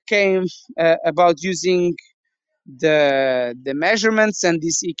idea came about using the measurements and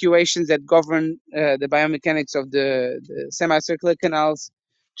these equations that govern the biomechanics of the semicircular canals,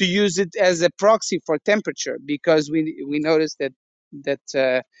 to use it as a proxy for temperature, because we noticed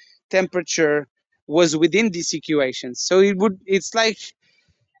that temperature was within these equations. So it's like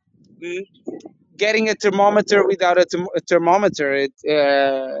mm, getting a thermometer without a thermometer.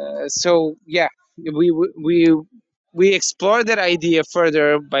 So yeah, we we we explored that idea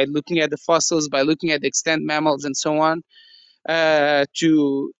further by looking at the fossils, by looking at the extant mammals and so on,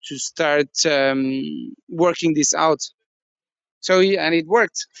 to start working this out. So yeah, and it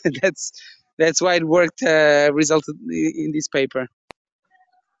worked. That's why it worked. Resulted in this paper.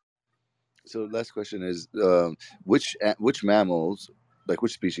 So last question is, which mammals, like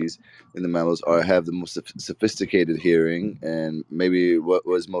which species in the mammals have the most sophisticated hearing, and maybe what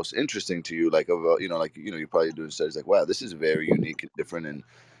was most interesting to you, like you're probably doing studies like, wow, this is very unique and different and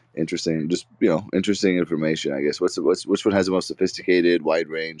interesting, just interesting information, I guess. Which one has the most sophisticated, wide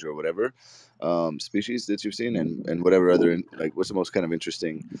range, or whatever species that you've seen, and whatever other like what's the most kind of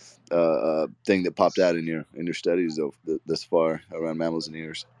interesting thing that popped out in your studies thus far around mammals and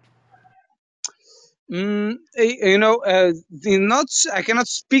ears? Not I cannot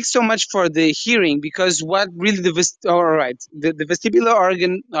speak so much for the hearing, because what really all right, the vestibular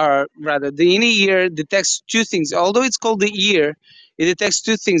organ, or rather the inner ear, detects two things. Although it's called the ear, it detects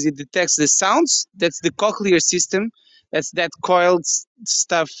two things. It detects the sounds. That's the cochlear system. That's that coiled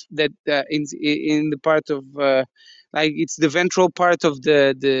stuff that in the part of like it's the ventral part of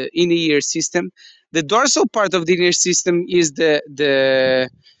the inner ear system. The dorsal part of the inner system is the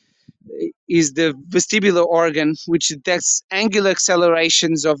vestibular organ, which detects angular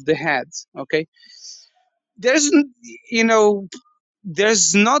accelerations of the head. Okay, there's you know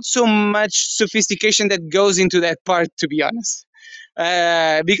there's not so much sophistication that goes into that part, to be honest,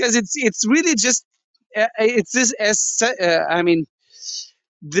 because it's really just it's just as I mean,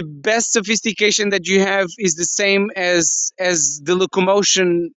 the best sophistication that you have is the same as the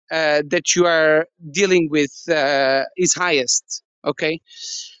locomotion that you are dealing with is highest. Okay,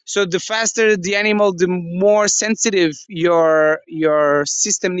 so the faster the animal, the more sensitive your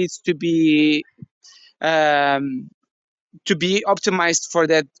system needs to be optimized for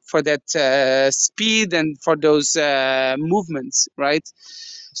that speed and for those movements, right?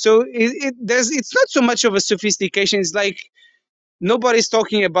 So it's not so much of a sophistication. It's like nobody's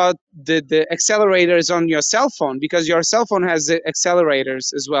talking about the accelerators on your cell phone, because your cell phone has the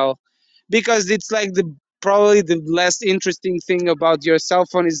accelerators as well, because it's like the probably the less interesting thing about your cell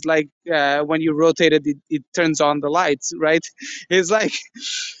phone is like when you rotate it, it turns on the lights, right? It's like,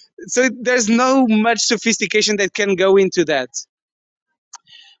 so there's no much sophistication that can go into that.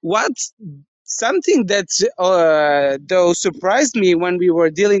 What something that though surprised me when we were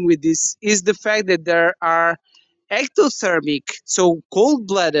dealing with this is the fact that there are ectothermic, so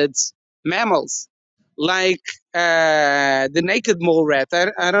cold-blooded mammals like the naked mole rat.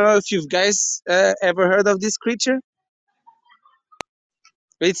 I don't know if you guys ever heard of this creature.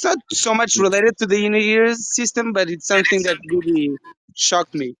 It's not so much related to the inner ear system, but it's something that really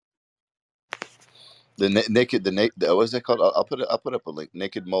shocked me. What's that called? I'll put up a link.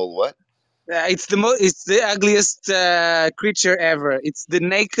 Naked mole. What? It's the ugliest creature ever. It's the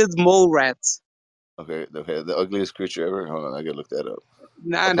naked mole rat. Okay, the ugliest creature ever. Hold on, I gotta look that up.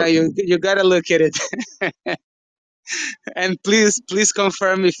 No, you gotta look at it, and please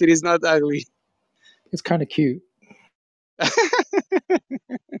confirm if it is not ugly. It's kind of cute.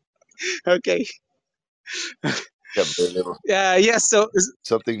 Okay. Yeah, very little. Yes. So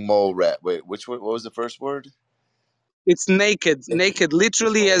Something mole rat. Wait, which one? What was the first word? it's naked,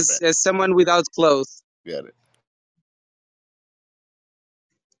 literally Mole as rat. someone without clothes. Got it.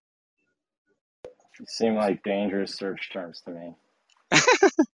 Seem like dangerous search terms to me.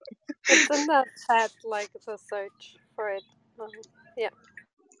 It's in the chat, like the search for it. Yeah.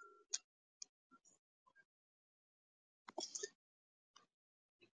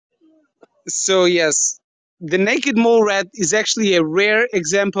 So yes, the naked mole rat is actually a rare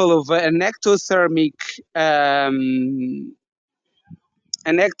example of an ectothermic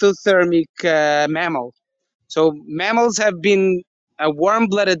mammal. So mammals have been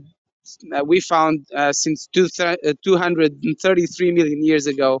warm-blooded. We found since 233 million years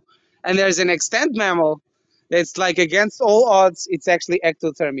ago, and there's an extant mammal that's like against all odds. It's actually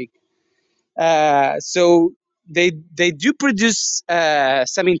ectothermic. So they do produce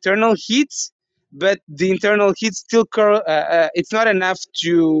some internal heat, but the internal heat still it's not enough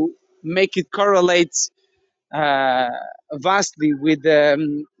to make it correlate uh, vastly with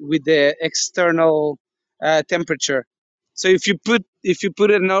the external temperature. So if you put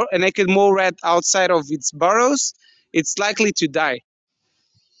a naked mole rat outside of its burrows, it's likely to die.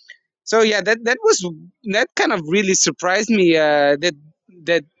 So yeah, that kind of really surprised me. That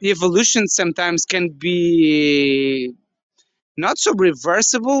evolution sometimes can be not so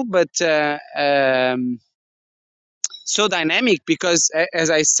reversible, but so dynamic, because as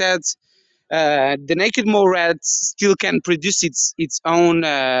I said, the naked mole rat still can produce its own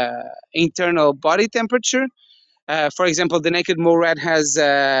internal body temperature. For example, the naked mole rat has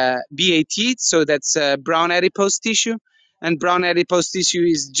BAT, so that's brown adipose tissue, and brown adipose tissue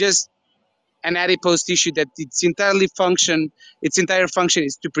is just an adipose tissue that its entire function is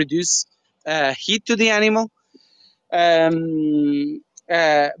to produce heat to the animal,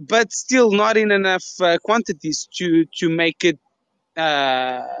 but still not in enough quantities to make it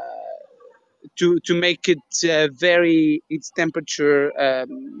uh, vary its temperature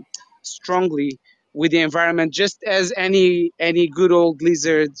strongly with the environment, just as any good old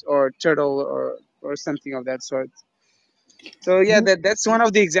lizard or turtle or something of that sort. So yeah, that's one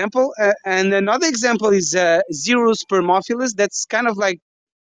of the example, and another example is Xerus spermophilus. That's kind of like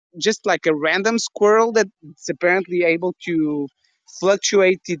just like a random squirrel that's apparently able to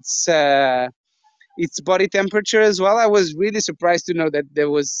fluctuate its body temperature as well. I was really surprised to know that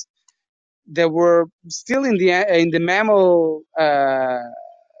there were still in the mammal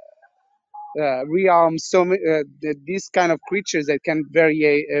realm these kind of creatures that can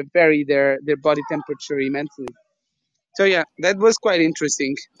vary their body temperature immensely. So yeah, that was quite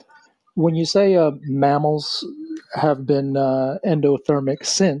interesting. When you say mammals have been endothermic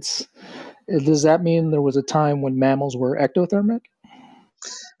since, does that mean there was a time when mammals were ectothermic?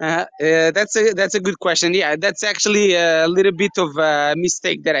 That's a good question. Yeah, that's actually a little bit of a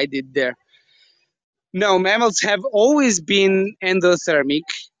mistake that I did there. No, mammals have always been endothermic.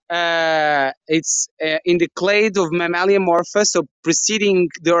 It's in the clade of Mammalia morpha, so preceding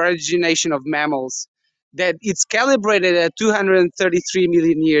the origination of mammals. that it's calibrated at 233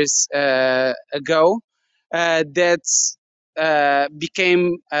 million years ago, that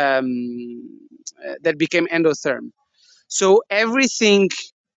became endotherm. So everything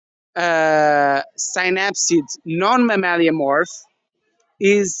synapsid non-mammalian morph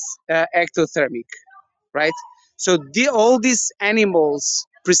is ectothermic, right? So all these animals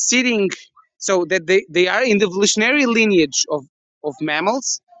preceding, so that they are in the evolutionary lineage of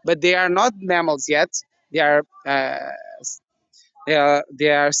mammals, but they are not mammals yet. They are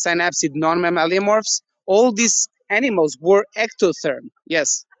synapsid non-mammalian morphs. All these animals were ectotherm,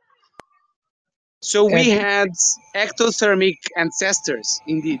 yes. So we And had ectothermic ancestors,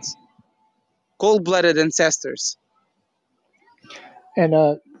 indeed, cold-blooded ancestors.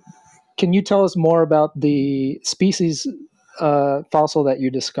 and can you tell us more about the species fossil that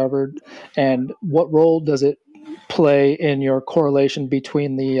you discovered, and what role does it play in your correlation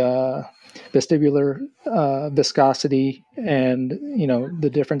between the vestibular viscosity and the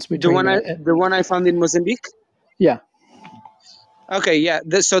difference The between one I found in Mozambique. yeah. Okay, yeah.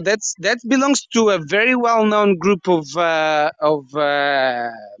 So that belongs to a very well-known group of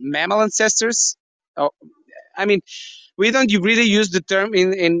mammal ancestors. Oh, I mean, we don't really use the term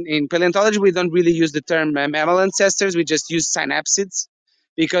in paleontology. We don't really use the term mammal ancestors. We just use synapsids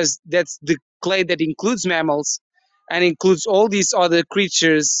because that's the clade that includes mammals and includes all these other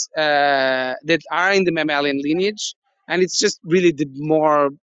creatures that are in the mammalian lineage. And it's just really the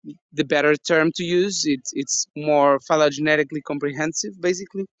better term to use. It's more phylogenetically comprehensive,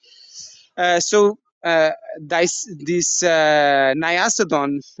 basically. So this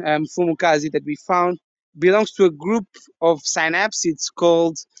Nyasodon Fumukazi that we found belongs to a group of synapsids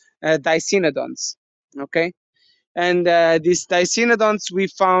called Dicynodons. Okay, and these Dicynodons we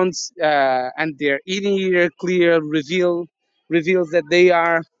found, and their eating ear clear reveals that they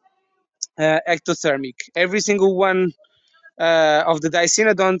are ectothermic. Every single one of the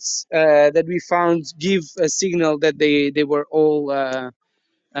Dicynodons that we found give a signal that they were all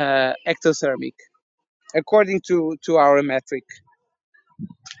ectothermic according to our metric.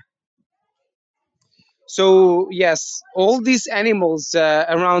 So yes, all these animals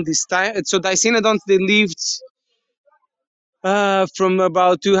around this time. So Dicynodons, they lived from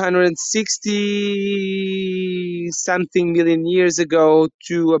about 260 something million years ago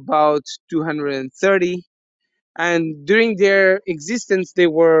to about 230, and during their existence they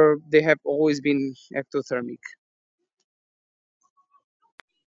have always been ectothermic.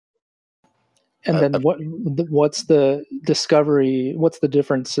 And then what's the discovery? What's the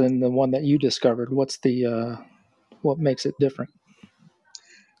difference in the one that you discovered? What's the what makes it different?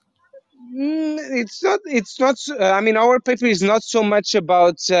 It's not. It's not. I mean, our paper is not so much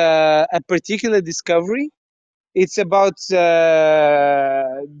about a particular discovery. It's about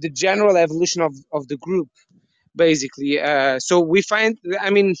the general evolution of the group, basically. So we find.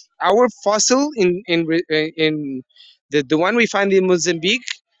 I mean, our fossil in the one we find in Mozambique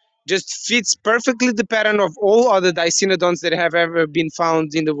just fits perfectly the pattern of all other Dicynodons that have ever been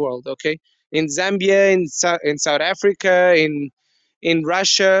found in the world. Okay, in Zambia, in South Africa, in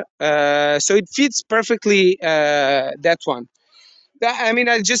Russia. So it fits perfectly that one. I mean,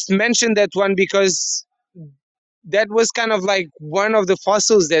 I just mentioned that one because that was kind of like one of the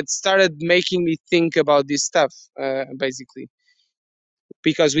fossils that started making me think about this stuff, basically.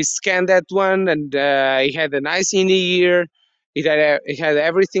 Because we scanned that one and it had a nice inner ear. It had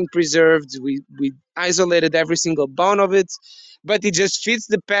everything preserved. We isolated every single bone of it, but it just fits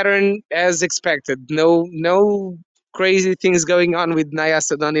the pattern as expected. No crazy things going on with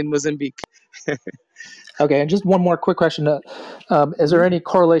Nyasodon in Mozambique. Okay, and just one more quick question: is there any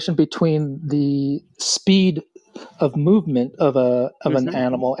correlation between the speed of movement of an Mhm.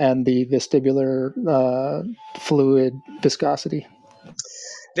 animal and the vestibular fluid viscosity?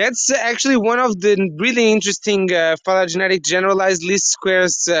 That's actually one of the really interesting phylogenetic generalized least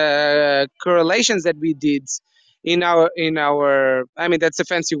squares correlations that we did in our. I mean, that's a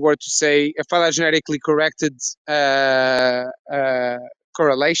fancy word to say a phylogenetically corrected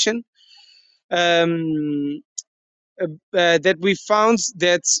correlation. Um, that we found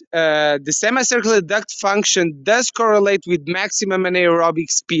that the semicircular duct function does correlate with maximum anaerobic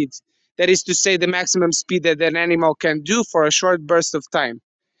speed. That is to say, the maximum speed that an animal can do for a short burst of time.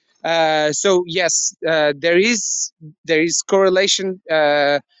 So yes, there is correlation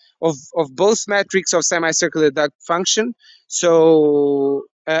of both metrics of semicircular duct function. So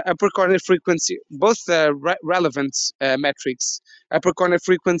upper corner frequency, both relevant metrics, upper corner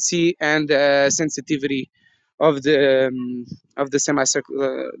frequency and sensitivity of the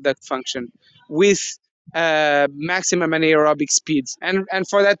semicircular duct function with maximum anaerobic speeds, and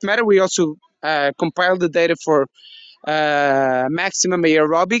for that matter, we also compile the data for maximum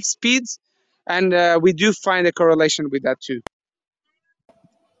aerobic speeds, and we do find a correlation with that too.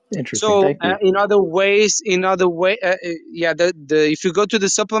 Interesting. So Thank you. in other way, yeah, the if you go to the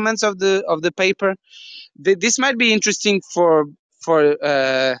supplements of the paper, this might be interesting for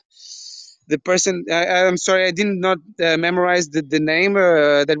the person. I'm sorry, I did not memorize the name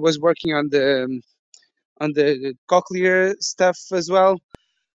that was working on the cochlear stuff as well.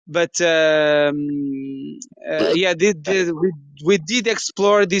 But yeah, we did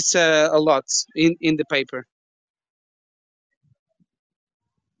explore this a lot in the paper.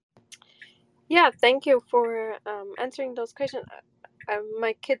 Yeah, thank you for answering those questions.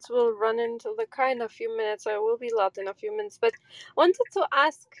 My kids will run into the car in a few minutes, so I will be loud in a few minutes. But wanted to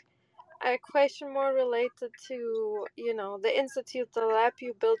ask a question more related to, you know, the institute, the lab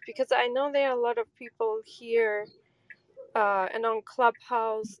you built, because I know there are a lot of people here and on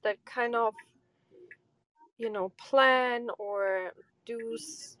Clubhouse that kind of, you know, plan or do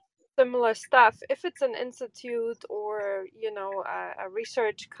similar stuff. If it's an institute or, you know, a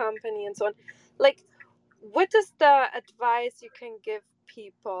research company and so on, like, what is the advice you can give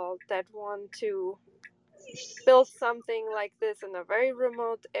people that want to build something like this in a very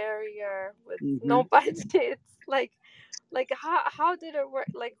remote area with no Hmm. budgets? Like how did it work?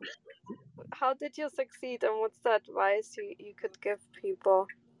 Like, how did you succeed, and what's the advice you could give people?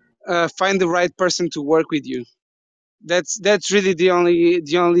 Find the right person to work with you. That's really the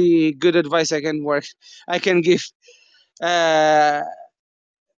only good advice I can give. Uh,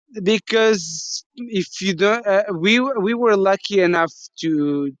 because if you don't, we were lucky enough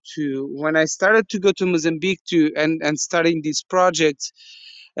to when I started to go to Mozambique to and starting this project.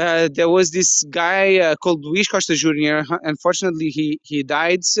 There was this guy called Luis Costa Jr. Unfortunately, he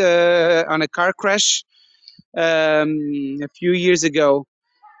died on a car crash a few years ago,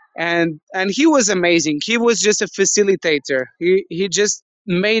 and he was amazing. He was just a facilitator. He just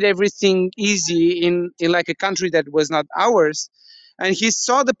made everything easy in like a country that was not ours, and he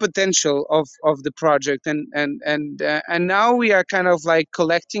saw the potential of the project, and now we are kind of like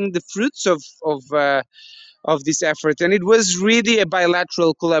collecting the fruits of this effort. And it was really a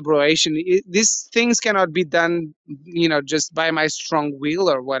bilateral collaboration. These things cannot be done, you know, just by my strong will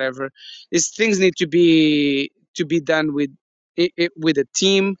or whatever. These things need to be done with a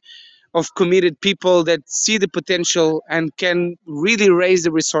team of committed people that see the potential and can really raise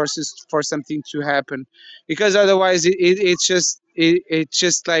the resources for something to happen, because otherwise it's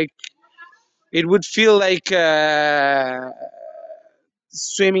just like it would feel like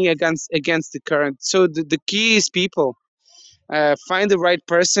swimming against the current. So the key is people. Find the right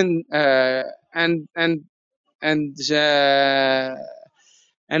person, and and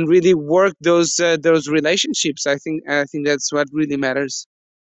really work those relationships. I think that's what really matters,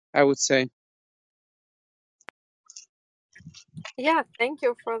 I would say. Yeah, thank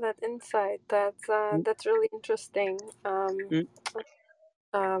you for that insight. That's really interesting. Mm,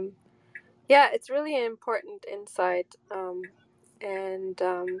 Um, yeah, it's really an important insight. And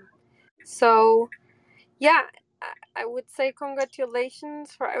so yeah, I would say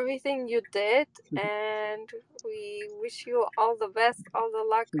congratulations for everything you did, and we wish you all the best, all the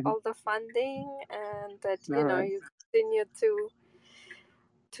luck, mhm. all the funding, and that, All you know, right. you continue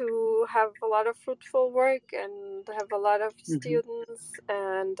to have a lot of fruitful work and have a lot of Mhm. students.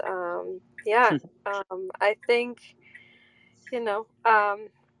 And yeah, I think, you know,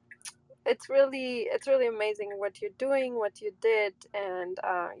 it's really amazing what you're doing, what you did, and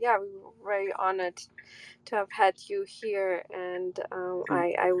yeah, we were very honored to have had you here. And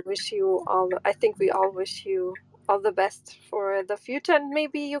I wish you all. I think we all wish you all the best for the future, and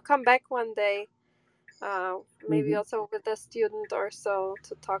maybe you come back one day, maybe Mhm. also with a student or so,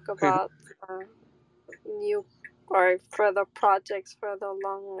 to talk about new or further projects further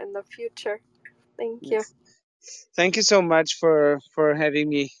along in the future. Thank you. Yes. Thank you so much for having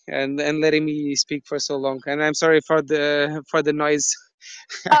me and letting me speak for so long. And I'm sorry for the noise.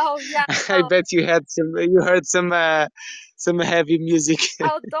 Oh yeah, I no. bet you heard some heavy music.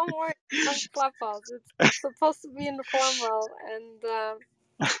 Oh, don't worry. On Clubhouse, it's supposed to be informal, and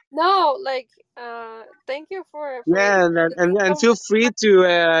no, like thank you for Yeah, taking and so feel much free time. to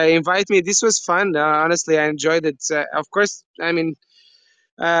invite me. This was fun. Honestly, I enjoyed it. Of course, I mean,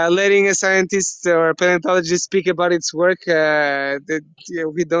 letting a scientist or a paleontologist speak about its work, that yeah,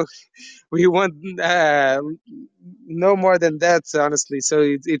 we want no more than that, honestly. So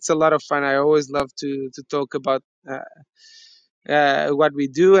it's a lot of fun. I always love to talk about what we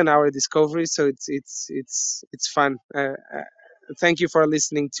do and our discoveries. So it's fun. Thank you for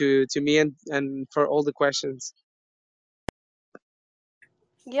listening to me and for all the questions.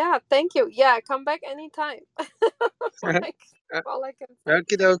 Yeah, thank you. Yeah, come back anytime. Like, all I can say.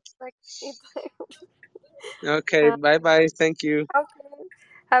 Okie doke. Like, anytime. Okay, bye bye. Thank you. Okay.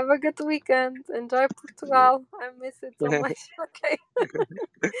 Have a good weekend. Enjoy Portugal. I miss it so much. Okay.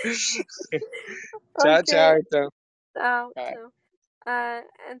 Ciao, Okay. ciao. Ciao. Ciao. Bye. Ciao.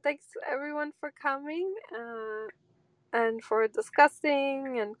 And thanks everyone for coming and for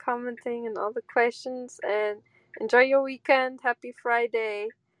discussing and commenting and all the questions. And enjoy your weekend. Happy Friday.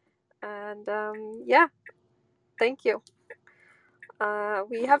 And yeah, thank you.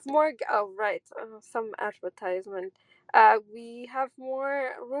 We have more. Oh, right. Some advertisement. We have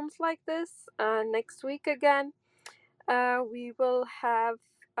more rooms like this next week again. We will have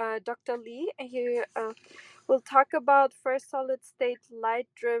Dr. Lee. He will talk about first solid state light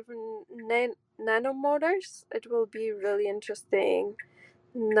driven nanomotors. It will be really interesting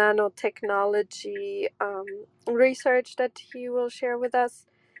nanotechnology research that he will share with us.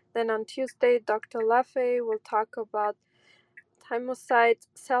 Then on Tuesday, Dr. Lafay will talk about thymocyte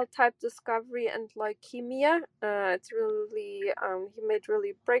cell type discovery and leukemia. It's really he made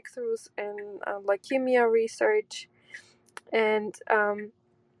really breakthroughs in leukemia research. And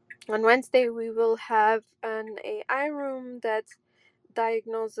on Wednesday we will have an AI room that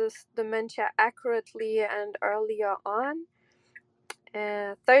diagnoses dementia accurately and earlier on.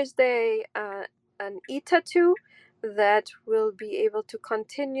 Thursday, an ETA2 that will be able to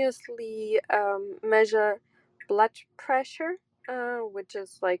continuously measure blood pressure, which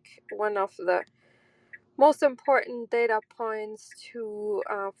is like one of the most important data points to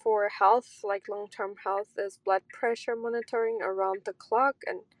for health, like long-term health, is blood pressure monitoring around the clock.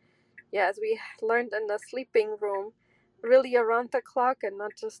 And yeah, as we learned in the sleeping room, really around the clock and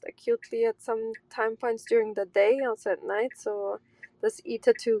not just acutely at some time points during the day, also at night. So this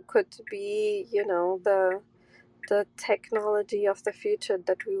ETA2 could be, the technology of the future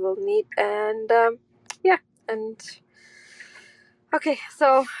that we will need. And yeah, and okay,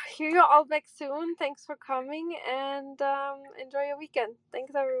 so hear you all back soon. Thanks for coming and enjoy your weekend.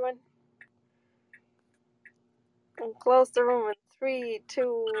 Thanks, everyone. And close the room in 3,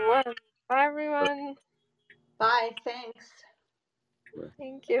 2, 1. Bye, everyone. Bye. Thanks.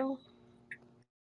 Thank you.